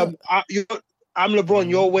like, I'm LeBron,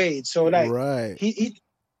 you're Wade. So like, right. He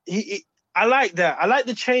I like that. I like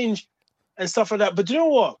the change and stuff like that. But you know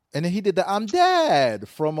what? And then he did the I'm Dad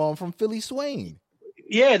from Philly Swain.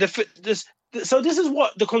 Yeah, so this is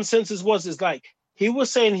what the consensus was. Is like he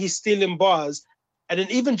was saying he's stealing bars, and then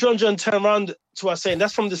even John turned around to us saying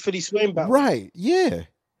that's from this Philly Swain battle. Right? Yeah.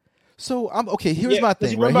 So I'm okay. Here's my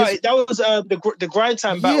thing. Right? That was the grind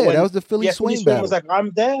time battle. Yeah, that was the Philly Swain battle. Was like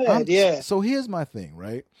I'm Dad. Yeah. So here's my thing.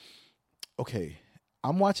 Right. Okay.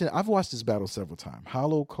 I've watched this battle several times.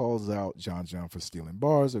 Hollow calls out John for stealing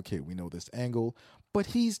bars. Okay, we know this angle. But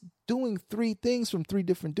he's doing 3 things from 3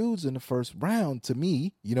 different dudes in the first round to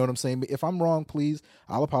me. You know what I'm saying? If I'm wrong, please,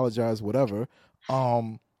 I'll apologize, whatever.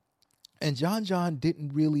 And John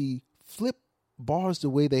didn't really flip bars the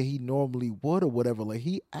way that he normally would or whatever. Like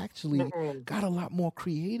he actually got a lot more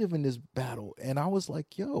creative in this battle. And I was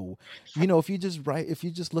like, yo, you know, if you're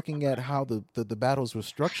just looking at how the battles were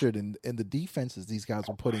structured and the defenses these guys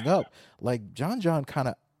were putting up, like John kind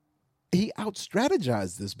of, he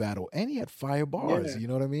out-strategized this battle and he had fire bars. You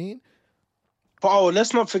know what I mean? But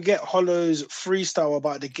let's not forget Hollow's freestyle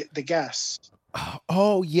about the gas.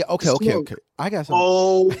 Oh yeah, okay. I got something.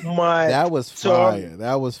 Oh my, that was fire.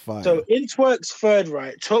 That was fire. So in Twerk's third,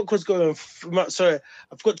 right? Twerk was going. Sorry,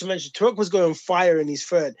 I forgot to mention. Twerk was going fire in his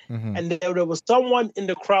third, and there was someone in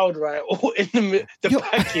the crowd, right, or in the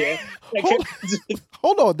back here.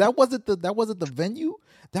 Hold on, that wasn't the venue.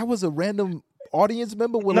 That was a random audience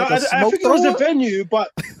member with like a smoke I think thrower? It was the venue, but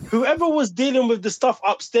whoever was dealing with the stuff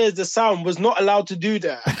upstairs, the sound was not allowed to do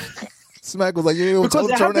that. Smack was like, "Yeah,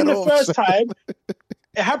 because it happened the first time."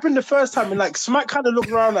 It happened the first time, and like Smack kind of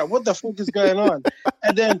looked around like, "What the fuck is going on?"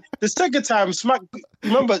 And then the second time, Smack,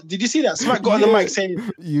 remember? Did you see that? Smack got on the mic saying,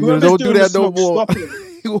 "You don't do that no more."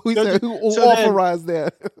 Who So then- authorized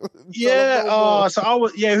that? Yeah, Tell him no more. so I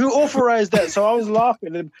was, who authorized that? So I was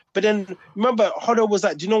laughing, but then remember, Hodder was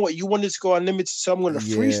like, "Do you know what? You wanted to go unlimited, so I'm going to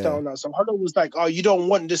freestyle now." So Hodder was like, "Oh, you don't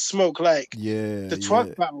want this smoke like the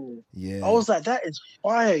twerk battle." Yeah. I was like, "That is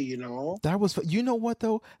fire," you know. That was, you know what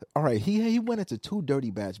though? All right, he went into 2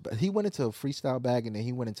 dirty batch, but he went into a freestyle bag and then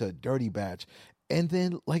he went into a dirty batch. And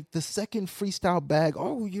then like the second freestyle bag,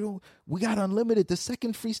 we got unlimited. The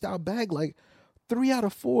second freestyle bag, like 3 out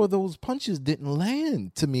of 4 of those punches didn't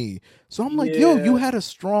land to me. So I'm like, yo, you had a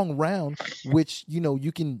strong round, which,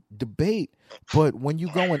 you can debate. But when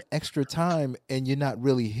you go in extra time and you're not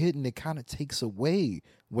really hitting, it kind of takes away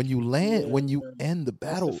when you land, when you end the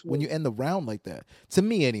battle, when you end the round like that. To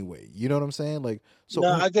me anyway, you know what I'm saying? Like, so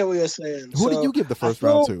I get what you're saying. Who did you give the first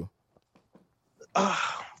round to? Do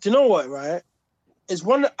you know what, right? It's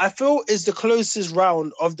one I feel is the closest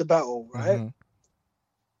round of the battle, right? Mm-hmm.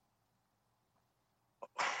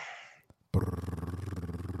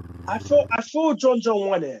 I feel John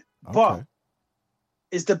won it, but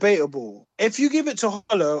it's debatable. If you give it to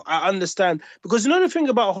Hollow, I understand, because the thing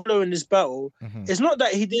about Hollow in this battle, it's not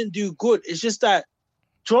that he didn't do good. It's just that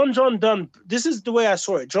John done. This is the way I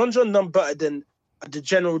saw it. John done better than the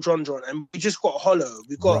general John, and we just got Hollow.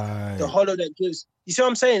 We got the Hollow that gives. You see what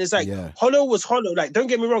I'm saying? It's like Hollow was Hollow. Like, don't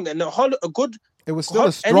get me wrong, and the Hollow It was still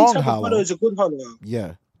a strong Hollow is a good Hollow.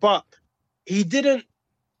 Yeah, but he didn't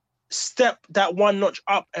step that one notch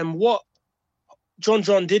up, and what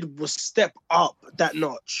John did was step up that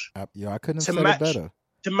notch. I couldn't have said it better.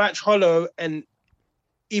 To match Hollow and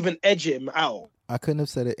even edge him out. I couldn't have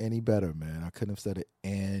said it any better, man. I couldn't have said it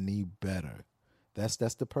any better. That's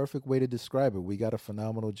the perfect way to describe it. We got a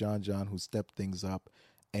phenomenal John who stepped things up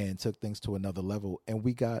and took things to another level, and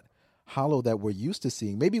we got Hollow that we're used to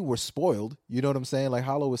seeing. Maybe we're spoiled, you know what I'm saying? Like,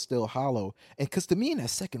 Hollow is still Hollow, and because to me in that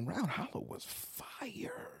second round, Hollow was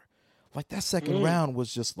fire. Like, that second round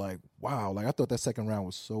was just like, wow. Like, I thought that second round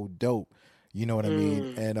was so dope. You know what I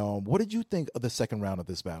mean? And what did you think of the second round of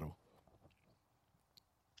this battle?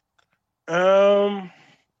 I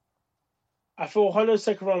thought Hollow's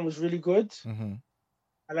second round was really good. Mm-hmm.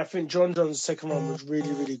 And I think John's second round was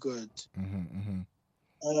really, really good.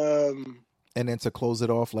 And then to close it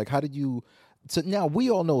off, like, how did you... So now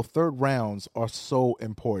we all know third rounds are so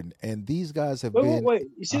important. And these guys have been... Wait.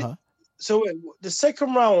 You see, so the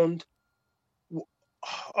second round...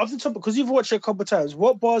 Off the top, because you've watched it a couple of times,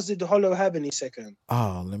 what bars did Hollow have in his second?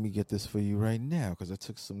 Let me get this for you right now, because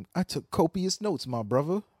I took copious notes, my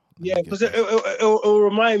brother. Yeah, because it'll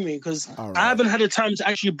remind me, because I haven't had the time to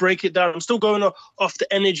actually break it down. I'm still going off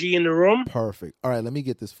the energy in the room. Perfect. All right, let me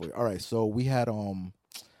get this for you. All right, so we had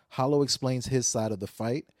Hollow explains his side of the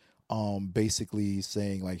fight, basically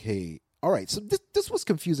saying like, hey, all right, so this was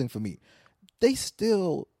confusing for me. They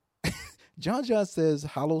still John says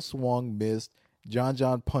Hollow swung, missed.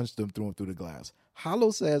 John punched him, threw him through the glass. Hollow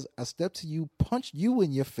says, I stepped to you, punched you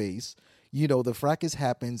in your face. The fracas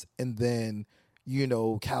happens, and then,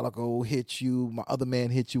 Calico hit you, my other man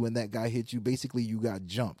hit you, and that guy hit you. Basically, you got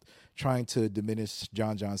jumped, trying to diminish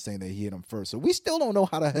John saying that he hit him first. So we still don't know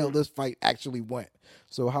how the hell this fight actually went.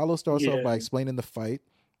 So Hollow starts off by explaining the fight.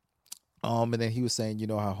 And then he was saying,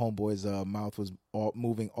 how Homeboy's mouth was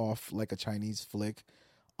moving off like a Chinese flick.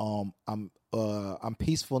 I'm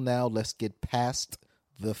peaceful now. Let's get past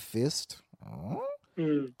the fist.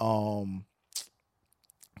 Can't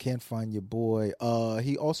find your boy.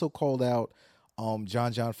 He also called out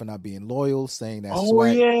John for not being loyal, saying that.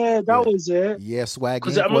 That was it. Yeah, Swag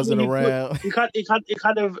Inc. wasn't around. He kind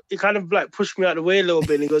of like pushed me out of the way a little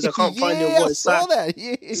bit. And he goes, "I can't find your voice." I saw that.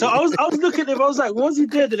 Yeah. So I was looking at him. I was like, "What's he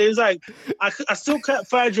did?" And he was like, "I still can't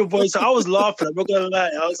find your voice." So I was laughing. I'm not gonna lie.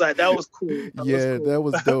 I was like, "That was cool." That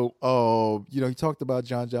was dope. He talked about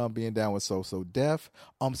John being down with So Def.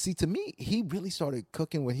 See, to me, he really started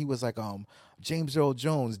cooking when he was like, James Earl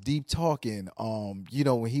Jones, Deep Talking,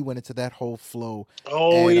 when he went into that whole flow.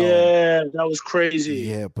 That was crazy.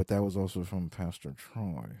 Yeah, but that was also from Pastor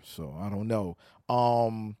Troy, so I don't know.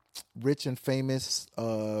 Rich and Famous,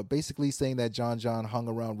 basically saying that John hung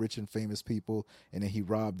around rich and famous people, and then he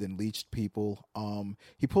robbed and leached people.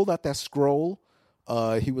 He pulled out that scroll.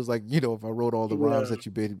 He was like, if I wrote all the rhymes that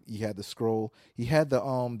you did, he had the scroll. He had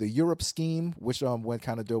the Europe scheme, which went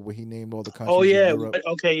kind of dope, where he named all the countries. Oh yeah, in Europe.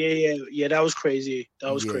 Okay, yeah. That was crazy.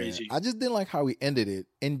 Crazy. I just didn't like how he ended it.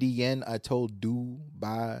 In the end, I told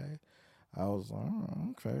bye. I was like,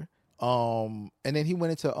 oh, okay. And then he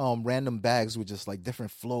went into random bags with just like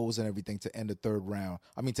different flows and everything to end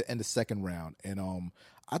to end the second round. And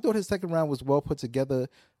I thought his second round was well put together.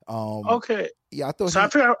 Okay. Yeah, I thought. So I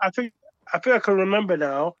think I can remember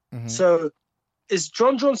now. Mm-hmm. So is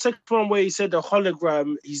John John's second one where he said the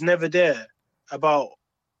hologram, he's never there. About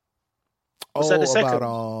was that the second?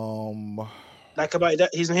 About that,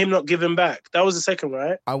 he's him not giving back. That was the second,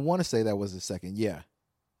 right? I want to say that was the second. Yeah.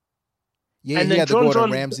 Yeah, and he then had the Gordon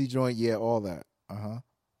Ramsay joint. Yeah, all that.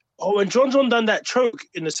 Oh, and John done that choke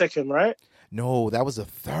in the second, right? No, that was the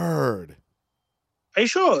third. Are you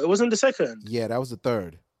sure it wasn't the second? Yeah, that was the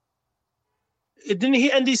third. Didn't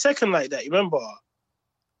he end his second like that? You remember?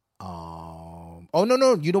 Oh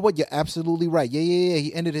no! You know what? You're absolutely right. Yeah.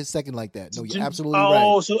 He ended his second like that. No, you're absolutely right.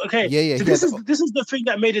 Oh, so okay. Yeah. So this is the thing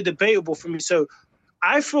that made it debatable for me. So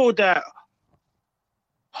I feel that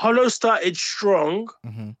Hollow started strong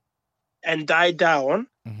and died down,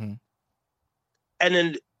 and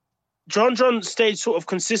then John stayed sort of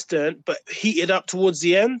consistent, but heated up towards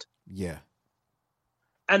the end. Yeah.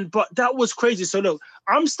 But that was crazy. So look,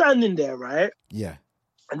 I'm standing there, right? Yeah.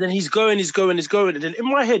 And then he's going. And then in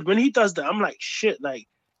my head, when he does that, I'm like, shit, like,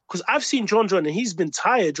 because I've seen John and he's been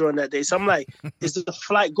tired during that day. So I'm like, is the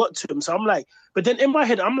flight got to him? So I'm like, but then in my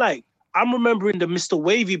head, I'm like, I'm remembering the Mr.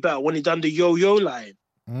 Wavy battle when he done the yo-yo line.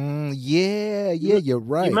 Yeah, you're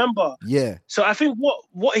right. You remember? Yeah. So I think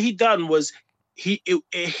what he done was it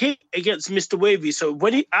hit against Mr. Wavy. So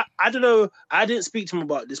when I don't know, I didn't speak to him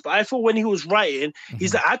about this, but I thought when he was writing,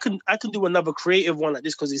 he's like, I can do another creative one like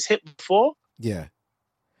this because he's hit before. Yeah.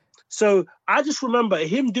 So I just remember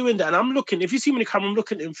him doing that, and I'm looking. If you see me in the camera, I'm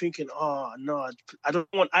looking at him thinking, "Oh no, I don't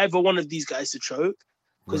want either one of these guys to choke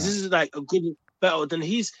because this is like a good battle." Then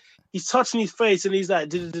he's touching his face, and he's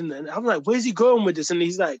like, and I'm like, "Where's he going with this?" And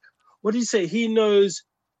he's like, "What did he say? He knows."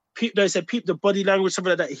 They said, "Peep the body language,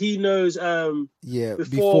 something like that." He knows.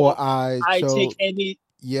 Before I take any.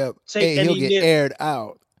 Yep. He'll get aired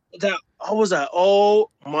out. That I was like,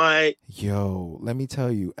 "Oh my!" Yo, let me tell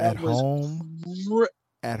you,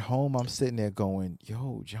 at home, I'm sitting there going,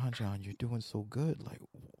 yo, John, you're doing so good. Like,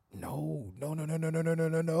 no.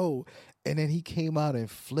 And then he came out and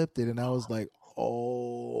flipped it, and I was like,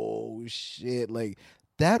 oh, shit. Like,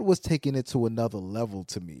 that was taking it to another level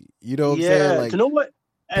to me. You know what I'm saying? Like, you know what?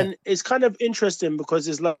 And it's kind of interesting because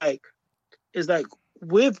it's like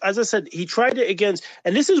with, as I said, he tried it against,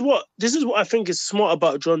 and this is what I think is smart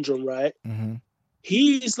about John, right?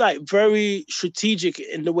 He's like very strategic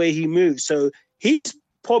in the way he moves. So he's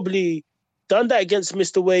probably done that against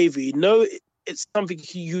Mr. Wavy. No, it's something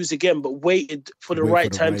he used again, but waited for the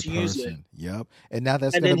right time to use it. Yep. And now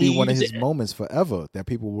that's going to be one of his moments forever that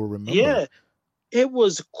people will remember. Yeah. It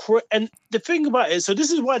was and the thing about it, so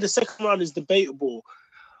this is why the second round is debatable,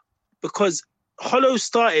 because Hollow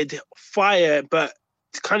started fire, but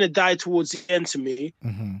kind of died towards the end to me.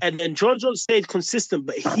 And then John stayed consistent,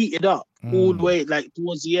 but heated up all the way like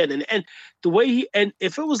towards the end. And the way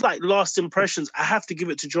if it was like last impressions, I have to give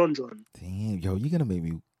it to John. Damn, yo, you're gonna make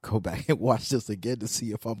me go back and watch this again to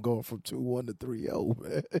see if I'm going from 2-1 to 3-0,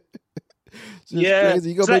 man. Yeah,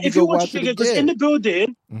 crazy. You're gonna make me go watch it again. Because in the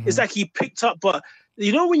building, it's like he picked up, but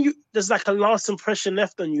you know when there's like a last impression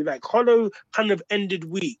left on you, like Hollow kind of ended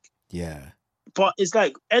weak. Yeah. But it's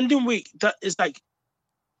like ending week, that is like,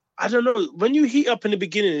 I don't know, when you heat up in the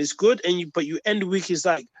beginning, it's good, but you end the week, is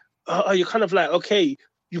like, you're kind of like, okay,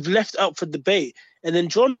 you've left out for debate. And then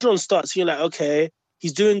John starts, you're like, okay,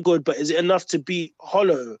 he's doing good, but is it enough to beat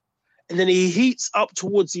Hollow? And then he heats up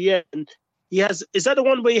towards the end. Is that the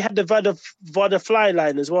one where he had the Vada fly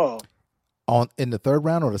line as well? In the third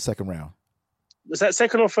round or the second round? Was that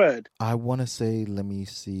second or third? I want to say, let me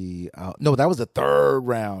see. No, that was the third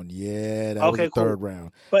round. Yeah, that was the third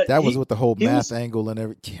round. But that was with the whole math angle and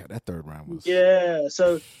everything. Yeah, that third round was. Yeah,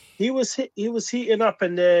 so he was heating up,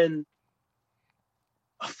 and then,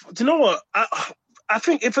 do you know what? I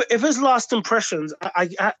think if it's last impressions,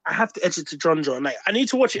 I have to edge it to John. Like, I need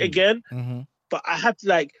to watch it again, but I have to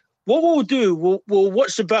like. What we'll do, we'll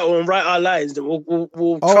watch the battle and write our lines, and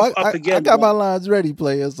we'll chop up again. I got my lines ready,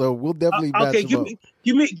 player, so we'll definitely match them up.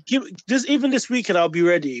 Give me this, even this weekend I'll be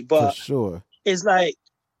ready. But for sure, it's like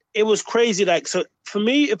it was crazy. Like, so for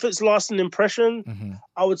me, if it's lasting impression,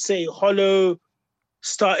 I would say Hollow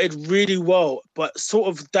started really well, but sort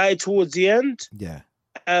of died towards the end. Yeah,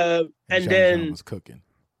 and then was cooking.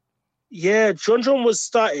 Yeah, John was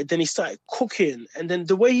started, then he started cooking, and then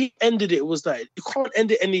the way he ended it was like, you can't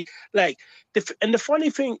end it any, like, and the funny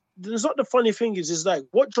thing, there's not the funny thing is like,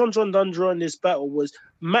 what John done during this battle was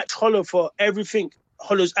match Hollow for everything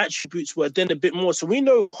Hollow's attributes were, then a bit more. So we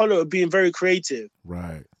know Hollow being very creative.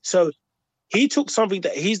 Right. So he took something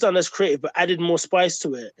that he's done as creative, but added more spice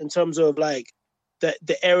to it in terms of like,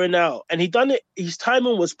 the airing out. And he done it, his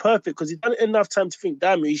timing was perfect because he done it enough time to think,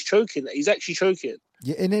 damn, he's choking. He's actually choking.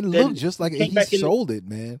 Yeah, and it looked just like he sold it,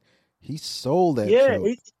 man. He sold that. Yeah,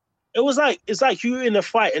 It was like it's like you in a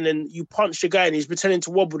fight and then you punch the guy and he's pretending to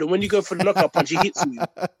wobble, and when you go for the knockout punch, he hits you.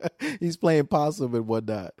 He's playing possum and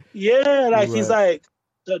whatnot. Yeah, like Right. he's like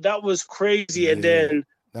that was crazy, and Yeah. then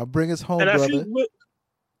Now bring us home, and I brother.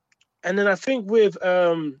 think with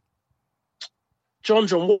John,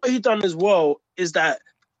 what he done as well is that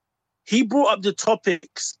he brought up the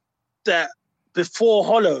topics that before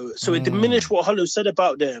Hollow, so it diminished what Hollow said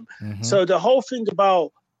about them. Mhm. So the whole thing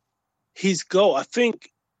about his goal, I think,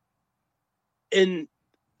 in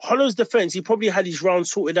Hollow's defense, he probably had his round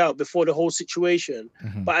sorted out before the whole situation.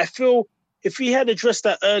 Mhm. But I feel if he had addressed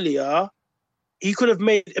that earlier, he could have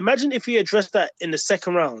made. Imagine if he addressed that in the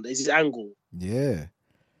second round as his angle. Yeah,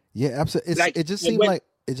 absolutely. Like, It just like seemed when-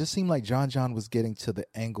 like John was getting to the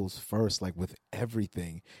angles first, like with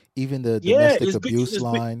everything, even the Yeah, domestic abuse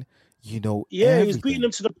line. He was everything. beating him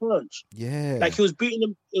to the punch. Yeah, Like he was beating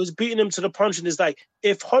him. It was beating him to the punch, and it's like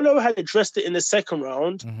if Hollow had addressed it in the second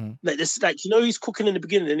round, Mhm. like this, like he's cooking in the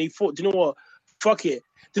beginning, and he thought, you know what, fuck it.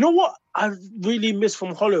 You know what I really miss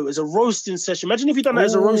from Hollow is a roasting session. Imagine if he done that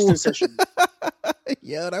as a roasting session.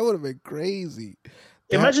 Yeah, that would have been crazy.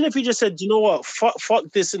 Imagine if he just said, you know what,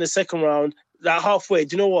 fuck this in the second round. Like halfway,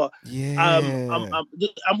 do you know what? Yeah, I'm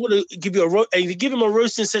gonna give you and you give him a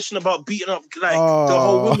roasting session about beating up like the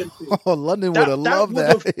whole women thing. London would have loved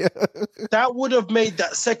that. That would have made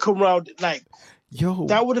that second round like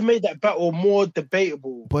that would have made that battle more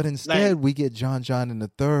debatable. But instead, we get John in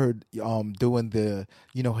the third, doing the,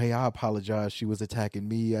 hey, I apologize. She was attacking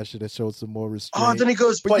me. I should have showed some more restraint. Oh, then he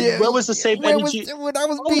goes, but where was the same energy? When I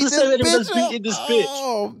was beating this bitch.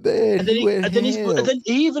 Oh man! And then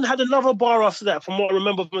he even had another bar after that. From what I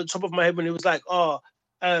remember from the top of my head, when he was like,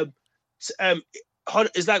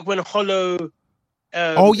 it's like when Hollow.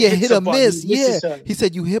 Hit or miss. Yeah, he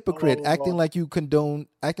said, "You hypocrite, acting like you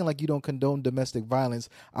don't condone domestic violence.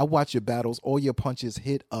 I watch your battles. All your punches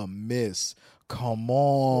hit or miss. Come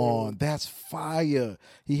on, that's fire."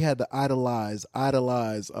 He had to idolize.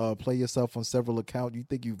 Play yourself on several accounts. You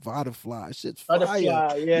think you Vodafly? Shit's fire.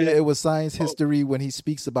 Yeah, it was science history when he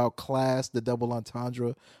speaks about class, the double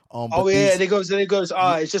entendre. And it goes.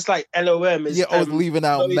 It's just like LOM. It's, leaving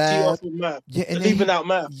out math. Yeah, and leaving out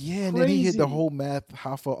math. Yeah, and then he hit the whole math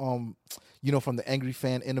half of from the Angry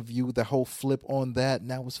Fan interview, the whole flip on that,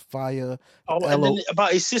 and that was fire. And then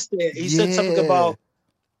about his sister, he said something about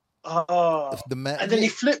and then he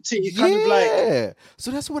flipped it. He kind of like,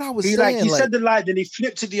 so that's what I was saying. He said the lie, then he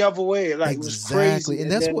flipped it the other way. Like exactly. It was crazy.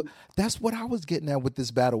 And that's what I was getting at with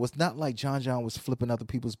this battle. It's not like John was flipping other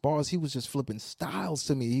people's bars. He was just flipping styles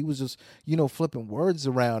to me. He was just flipping words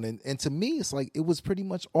around, and to me, it's like it was pretty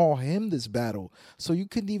much all him this battle. So you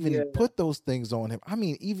couldn't even put those things on him. I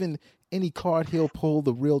mean, even any card he'll pull,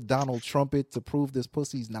 the real Donald Trumpet to prove this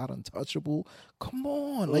pussy's not untouchable. Come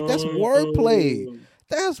on, like that's wordplay.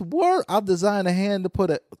 That's word. I'll design a hand to put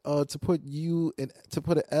a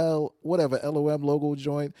L, whatever LOM logo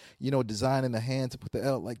joint. Designing a hand to put the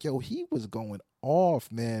L. Like he was going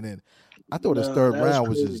off, man. And I thought his third round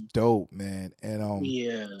was just dope, man.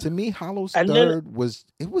 And to me, Hollow's third was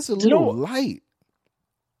a little light.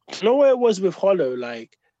 You know where it was with Hollow?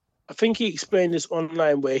 Like, I think he explained this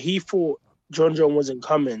online where he thought John wasn't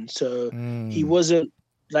coming, so he wasn't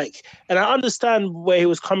like. And I understand where he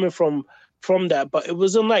was coming from that, but it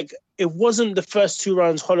wasn't the first two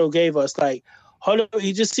rounds Hollow gave us. Like Hollow,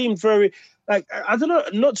 he just seemed very like, I don't know,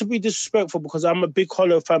 not to be disrespectful because I'm a big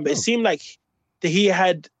Hollow fan, but it seemed like that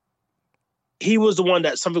he was the one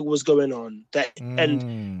that something was going on. That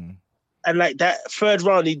and like that third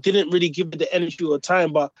round, he didn't really give it the energy or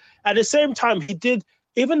time, but at the same time, he did.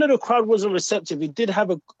 Even though the crowd wasn't receptive, he did have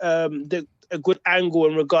a good angle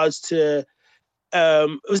in regards to.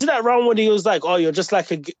 Was it that round when he was like, "Oh, you're just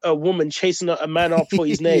like a woman chasing a man off for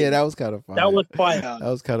his name"? Yeah, that was kind of fire. That was fire. That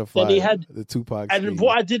was kind of fire. Then he had the Tupac. And scene.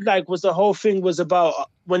 what I did like was the whole thing was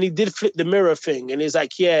about when he did flip the mirror thing, and he's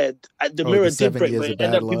like, "Yeah, the mirror did break, but it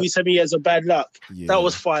ended up giving me 7 years of bad luck." Yeah. That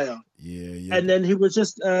was fire. Yeah. And then he was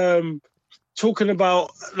just talking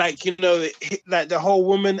about like the whole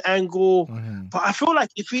woman angle. But I feel like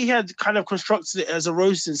if he had kind of constructed it as a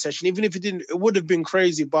roasting session, even if it didn't, it would have been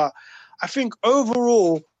crazy. But I think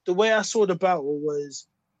overall, the way I saw the battle was,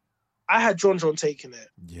 I had John taking it.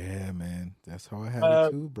 Yeah, man, that's how I had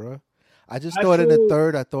it too, bro. I thought in the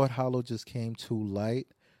third, I thought Hollow just came too light,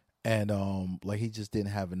 and like he just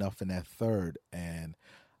didn't have enough in that third, and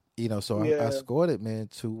so I scored it, man,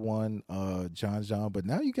 2-1, John. But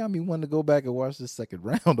now you got me wanting to go back and watch the second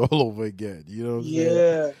round all over again. You know what I'm saying?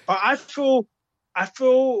 Yeah, but I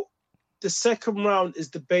feel the second round is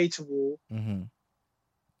debatable.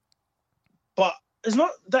 But it's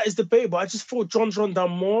not that it's debatable. I just thought John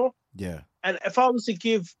done more. Yeah. And if I was to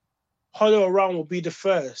give Hollow around will be the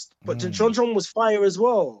first. But the John John was fire as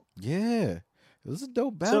well. Yeah, it was a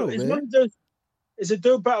dope So battle, it's man. one of those. It's a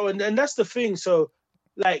dope battle, and that's the thing. So,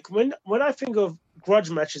 like when I think of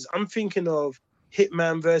grudge matches, I'm thinking of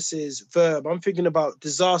Hitman versus Verb. I'm thinking about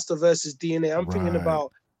Disaster versus DNA. I'm thinking Right.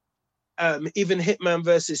 about even Hitman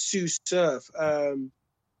versus Sue Surf.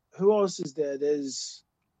 Who else is there?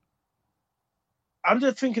 I'm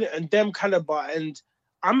just thinking, and them caliber, and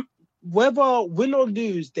I'm whether win or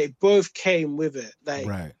lose, they both came with it. Like,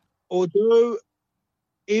 Right.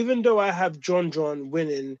 even though I have John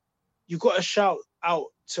winning, you got to shout out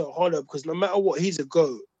to Hollow because no matter what, he's a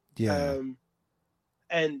GOAT. Yeah.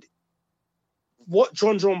 And what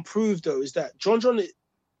John proved though is that John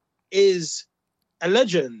is a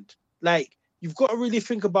legend. Like, you've got to really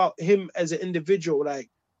think about him as an individual. Like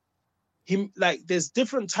there's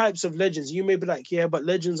different types of legends. You may be like, yeah, but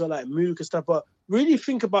legends are like Mook and stuff. But really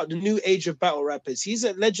think about the new age of battle rappers. He's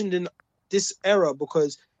a legend in this era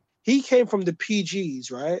because he came from the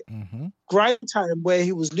PGs, right? Mm-hmm. Grind time where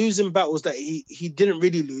he was losing battles that he didn't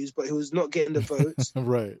really lose, but he was not getting the votes.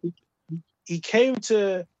 Right. He came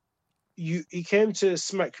to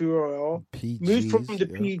Smack Royale, PGs, moved from the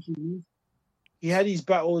PGs. He had these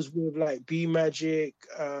battles with like B Magic,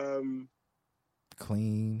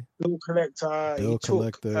 Clean, Bill Collector. He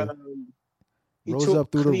rose took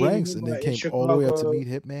up through the Clean ranks and then in came all the way up to Chicago. meet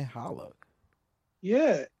Hitman Holla.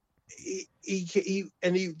 Yeah. He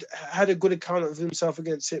had a good account of himself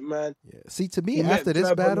against Hitman. Yeah. See, to me, He met after this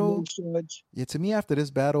Verb on the battle, main stage.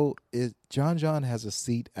 John has a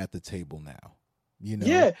seat at the table now. You know,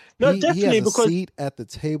 Yeah, no, he definitely, has a because seat at the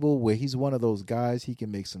table where he's one of those guys. He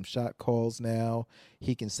can make some shot calls now.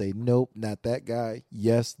 He can say, "Nope, not that guy.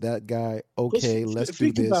 Yes, that guy. Okay, let's do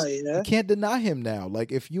think this." about it, yeah? You can't deny him now.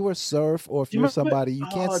 Like if you are Surf or if Do you you're remember- somebody, you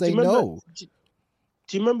can't do say you remember- no. Do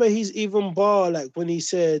you remember his even bar, like when he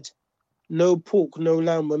said, "No pork, no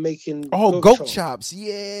lamb, we're making Goat chop." chops.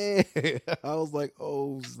 Yeah. I was like,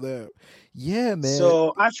 oh snap. Yeah, man.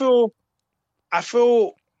 So I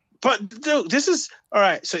feel, but dude, this is all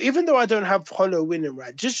right. So even though I don't have Hollow winning,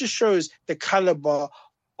 right, just shows the caliber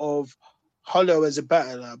of Hollow as a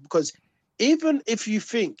battler. Because even if you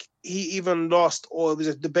think he even lost or it was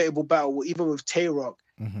a debatable battle, even with Tay-Rock,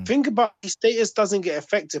 Mhm. think about his status doesn't get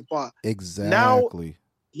affected, but Exactly.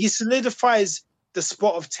 he solidifies the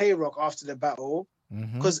spot of Tay-Rock after the battle.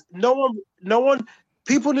 Mhm. Because no one,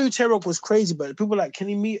 people knew Tay-Rock was crazy, but people were like, can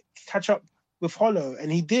he catch up with Hollow?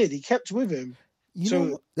 And he did. He kept with him. You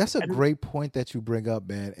know, that's a great point that you bring up,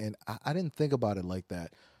 man. And I didn't think about it like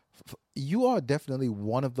that. You are definitely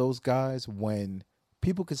one of those guys when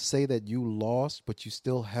people could say that you lost, but you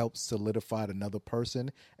still helped solidify another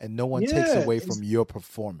person, and no one takes away from your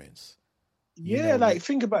performance. Yeah, like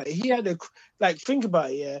think about it. He had think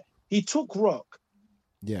about it. Yeah, he took Rock.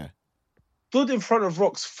 Yeah. Stood in front of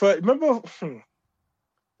Rock's third. Remember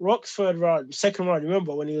Rock's second round.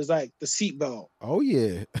 Remember when he was like the seatbelt? Oh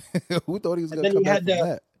yeah. Who thought he was And going to then come he back had from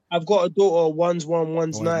that? I've got a daughter. 1's 1,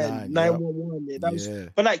 1's 9, Yep. 911. Yeah, that was. Yeah.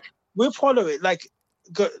 But like with Hollow,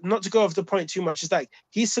 not to go off the point too much. It's like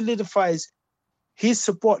he solidifies his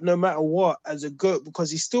support no matter what as a GOAT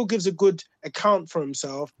because he still gives a good account for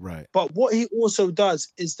himself. Right. But what he also does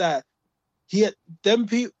is that the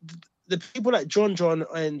people like John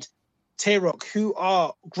and Tay-Rock, who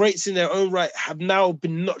are greats in their own right, have now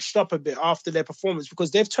been notched up a bit after their performance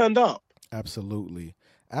because they've turned up. Absolutely.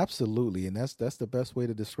 And that's the best way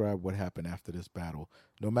to describe what happened after this battle.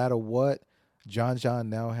 No matter what, John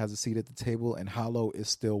now has a seat at the table, and Hollow is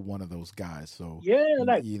still one of those guys. So yeah,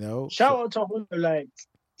 shout out to Hollow. Like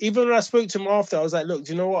even when I spoke to him after, I was like, "Look,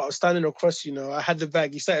 do you know what? I was standing across. I had the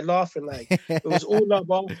bag." He started laughing. Like it was all love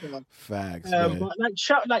after. Facts. But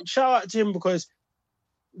shout out to him because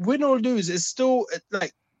win or lose, it's still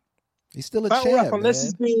like he's still a battle champ, rap, unless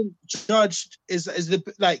it's being judged is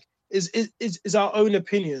our own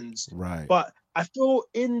opinions. Right. But I feel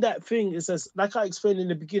in that thing, it says, like I explained in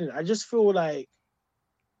the beginning, I just feel like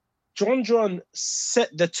John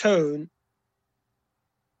set the tone,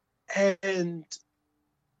 and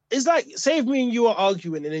it's like, say if me and you are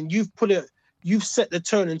arguing, and then you've set the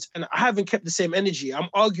tone, and I haven't kept the same energy. I'm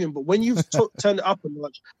arguing, but when you've turned it up a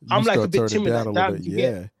notch, I'm like a bit timid. Like, damn,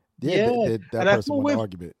 yeah. That and I person feel won the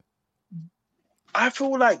argument. I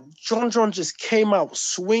feel like John just came out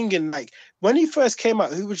swinging. Like when he first came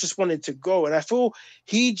out, he was just wanted to go, and I feel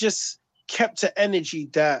he just kept an energy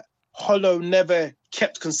that Hollow never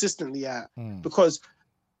kept consistently at because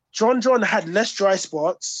John had less dry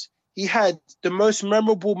spots. He had the most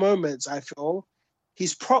memorable moments. I feel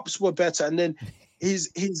his props were better, and then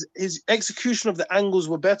his execution of the angles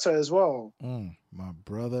were better as well. My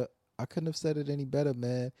brother, I couldn't have said it any better,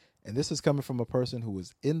 man. And this is coming from a person who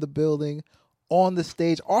was in the building, on the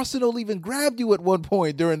stage. Arsenal even grabbed you at one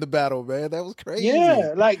point during the battle, man. That was crazy.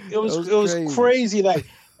 Yeah, like it was crazy. Like,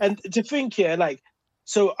 and to think, yeah, like,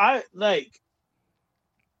 so I like.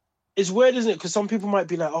 It's weird, isn't it? Because some people might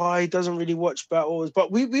be like, "Oh, he doesn't really watch battles," but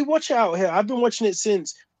we watch it out here. I've been watching it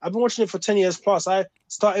for 10 years plus. I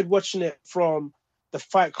started watching it from the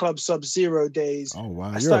Fight Club Sub-Zero days. Oh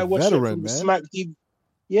wow, I you're a veteran, the man.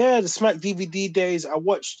 the Smack DVD days. I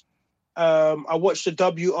watched the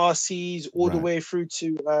WRCs all the way through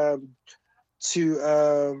to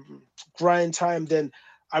Grind Time. Then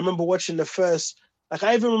I remember watching the first. Like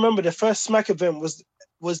I even remember the first Smack event was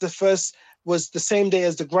the same day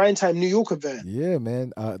as the Grind Time New York event. Yeah,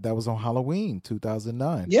 man. That was on Halloween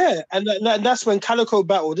 2009. Yeah, and that's when Calico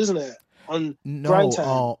battled, isn't it? On Grind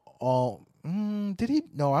Time. Did he?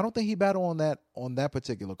 No, I don't think he battled on that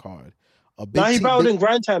particular card. No, he battled in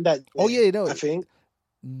Grind Time that day. Oh yeah, no. I think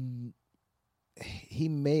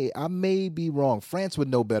I may be wrong. France would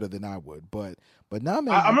know better than I would, but now,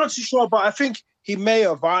 man, I'm not too sure, but I think he may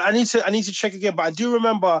have. I need to check again, but I do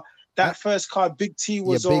remember that first card, Big T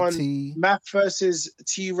was on Math versus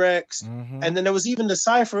T-Rex, and then there was even the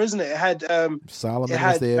Cypher, isn't it? It had Solomon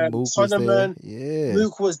was there, Mook was there, yeah,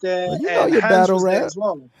 Luke was there, well, you know and your Hans battle was there rap as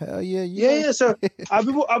well. Hell yeah, yeah. So I've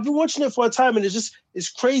been watching it for a time, and it's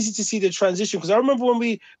crazy to see the transition because I remember when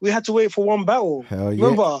we had to wait for one battle. Hell yeah,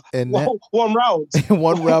 remember and one round,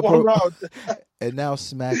 one round. And now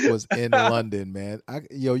Smack was in London, man.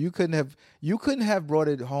 You couldn't have brought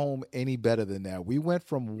it home any better than that. We went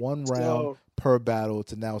from one round per battle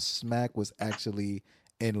to now Smack was actually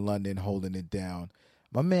in London holding it down.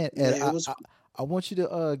 My man, Ed, I want you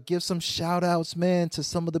to give some shout outs, man, to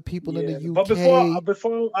some of the people in the UK. But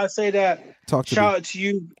before I say that, shout out to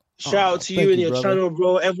you. Shout out to you and your channel,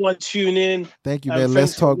 bro. Everyone tune in. Thank you, man.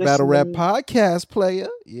 Let's Talk Battle Rap podcast, player.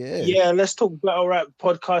 Yeah, Let's Talk Battle Rap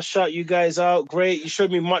podcast. Shout you guys out. Great. You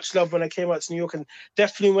showed me much love when I came out to New York, and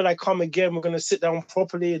definitely when I come again, we're gonna sit down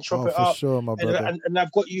properly and chop it up. For sure, my brother. And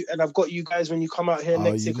I've got you guys when you come out here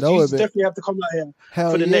next year. You definitely have to come out here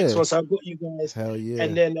for the next one. So I've got you guys. Hell yeah.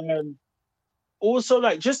 And then also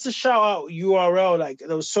like just to shout out URL, like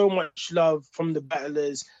there was so much love from the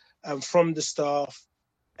battlers and from the staff.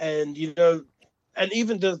 And and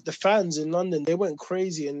even the fans in London, they went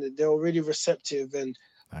crazy and they were really receptive and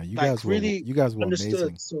you guys were understood.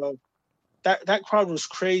 Amazing. So that crowd was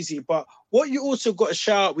crazy. But what you also got to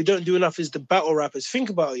shout out, we don't do enough, is the battle rappers. Think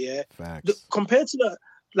about Facts. Compared to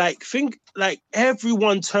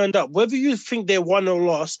everyone turned up. Whether you think they won or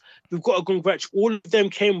lost, we've got to congratulate. All of them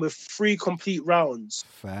came with 3 complete rounds.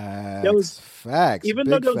 Facts. Even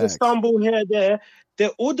though there was a stumble here there.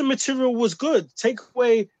 All the material was good. Take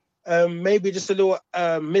away maybe just a little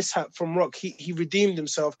mishap from Rock. He redeemed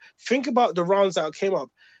himself. Think about the rounds that came up.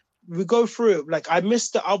 We go through it. Like I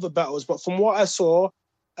missed the other battles, but from what I saw,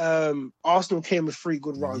 Arsenal came with 3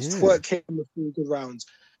 good rounds. Yeah. Twerk came with 3 good rounds.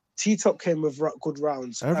 T-Top came with good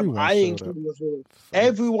rounds. Everyone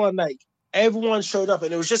showed up,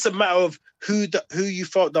 and it was just a matter of who you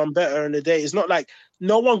felt done better in the day. It's not like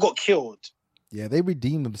no one got killed. Yeah, they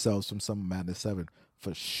redeemed themselves from Summer Madness 7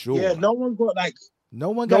 for sure. Yeah, no one got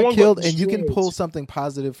killed, and you can pull something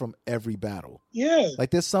positive from every battle. Yeah,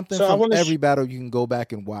 like there's something from every battle you can go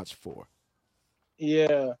back and watch for.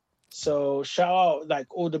 Yeah, so shout out like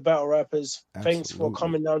all the battle rappers. Absolutely. Thanks for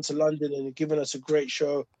coming down to London and giving us a great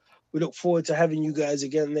show. We look forward to having you guys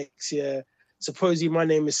again next year. Supposedly my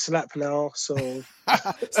name is Slap now, so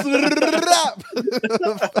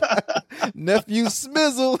Nephew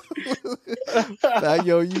Smizzle.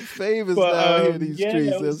 Yo, you famous now here in these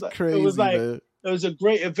streets. That's crazy, man. It was a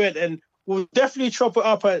great event, and we'll definitely chop it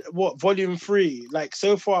up at volume 3. Like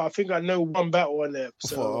so far, I think I know one battle on it.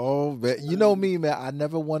 So man. You know me, man. I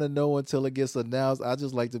never want to know until it gets announced. I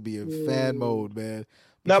just like to be in fan mode, man.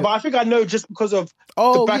 No, but I think I know just because of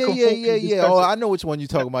the back and forth. Yeah. Oh, I know which one you're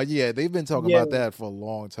talking about. Yeah, they've been talking about that for a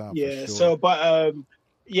long time. Yeah. For sure. So, but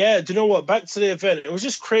do you know what? Back to the event, it was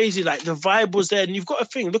just crazy. Like the vibe was there, and you've got to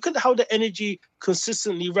think. Look at how the energy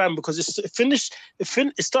consistently ran because it finished.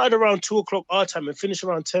 It started around 2:00 our time and finished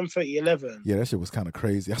around 10:30, 11. Yeah, that shit was kind of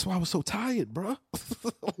crazy. That's why I was so tired, bro.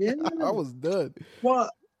 Yeah, I was done.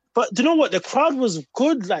 What? But do you know what? The crowd was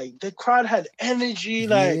good. Like the crowd had energy.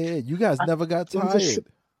 Like you guys never got tired. Do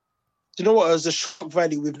you know what? It was a shock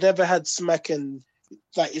value. We've never had Smack and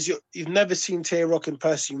you've never seen Tay Rock in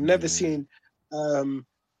person. You've never seen John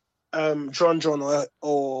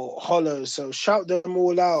or Hollow. So shout them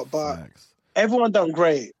all out. But everyone done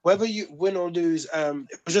great. Whether you win or lose,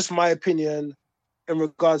 it was just my opinion in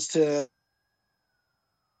regards to.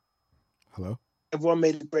 Hello? everyone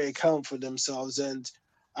made a great account for themselves. And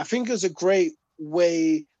I think it was a great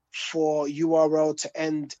way for URL to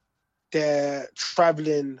end their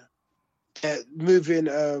traveling, moving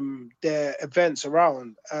their events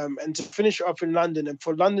around, and to finish it up in London, and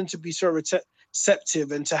for London to be so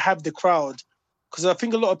receptive and to have the crowd, because I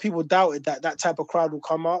think a lot of people doubted that type of crowd will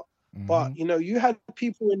come out. But you had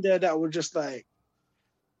people in there that were just like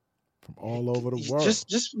from all over the world,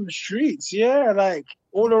 just from the streets, like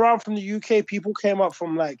all around from the UK. People came up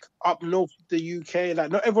from like up north the UK.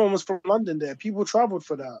 Like not everyone was from London there. People traveled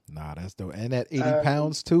for that. Nah, that's dope. And that 80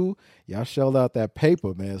 pounds too. Y'all shelled out that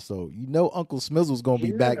paper, man. So Uncle Smizzle's gonna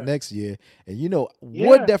be back next year, and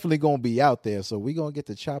we're definitely gonna be out there. So we're gonna get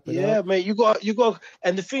to chop it up. Yeah, man. You got.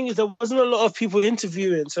 And the thing is, there wasn't a lot of people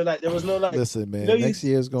interviewing, so like there was no like. Listen, man. Next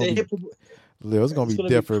year is gonna be. It's gonna be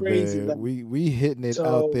different, man. Like, we hitting it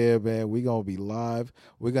out there, man. We gonna be live.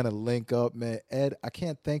 We're gonna link up, man. Ed, I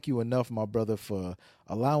can't thank you enough, my brother, for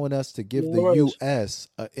allowing us to give the U.S.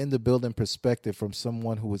 a in the building perspective from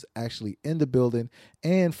someone who was actually in the building,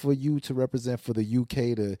 and for you to represent for the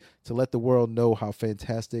UK to let the world know how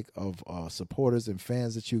fantastic of supporters and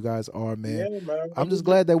fans that you guys are, man. Yeah, man. I'm just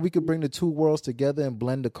glad that we could bring the two worlds together and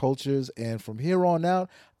blend the cultures. And from here on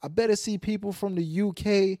out, I better see people from the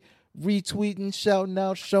UK retweeting, shouting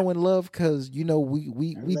out, showing love, because we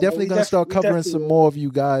definitely gonna start covering some more of you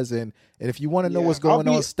guys, and if you want to know what's going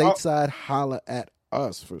on stateside, holla at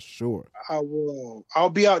us for sure. I will. I'll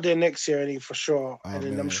be out there next year, Eddie, for sure. And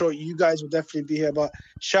then I'm sure you guys will definitely be here. But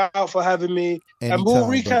shout out for having me. Anytime, and we'll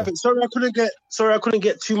recap it. Sorry I couldn't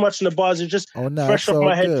get too much in the bars. It's just fresh off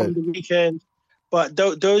my head from the weekend. But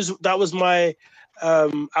that was my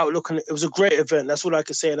outlook, and it was a great event. That's what I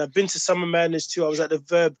could say. And I've been to Summer Madness too. I was at the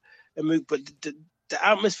Verb. But the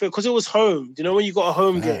atmosphere, because it was home. When you got a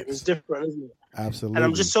home game, it's different, isn't it? Absolutely. And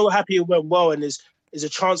I'm just so happy it went well, and there's a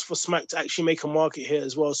chance for Smack to actually make a market here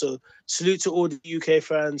as well. So salute to all the UK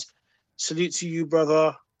fans. Salute to you,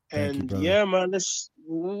 brother. And yeah, man,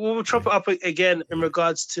 we'll chop it up again in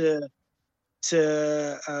regards to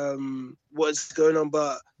what's going on.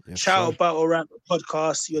 But shout out Battle Rap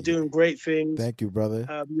Podcast. You're doing great things. Thank you,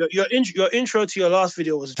 brother. Your intro to your last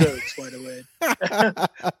video was jokes, by the way.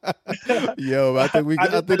 Yo, I think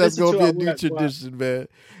that's gonna be a new tradition, man.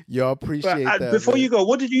 Y'all appreciate that. Before you go,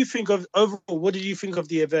 what did you think of overall? What did you think of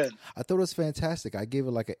the event? I thought it was fantastic. I gave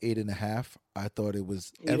it like an 8.5. I thought it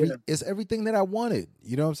was it's everything that I wanted.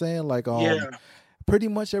 You know what I'm saying? Like pretty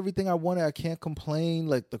much everything I wanted. I can't complain.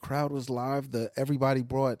 Like the crowd was live. Everybody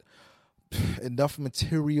brought enough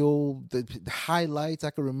material, the highlights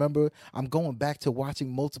I can remember. I'm going back to watching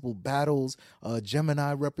multiple battles.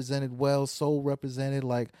 Gemini represented well, Soul represented.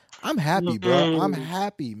 Like, I'm happy, bro. I'm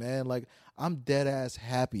happy, man. Like, I'm dead ass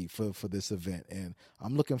happy for this event, and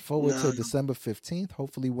I'm looking forward to December 15th.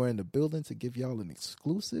 Hopefully, we're in the building to give y'all an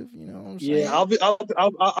exclusive. You know what I'm saying? Yeah,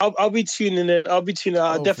 I'll be tuning in. I'll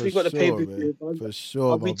definitely got the pay-per-view. For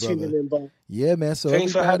sure, I'll be tuning in, bro. Yeah, man. So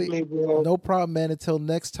thanks for having me, bro. No problem, man. Until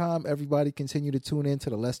next time, everybody continue to tune in to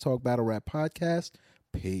the Let's Talk Battle Rap podcast.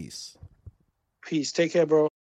 Peace. Take care, bro.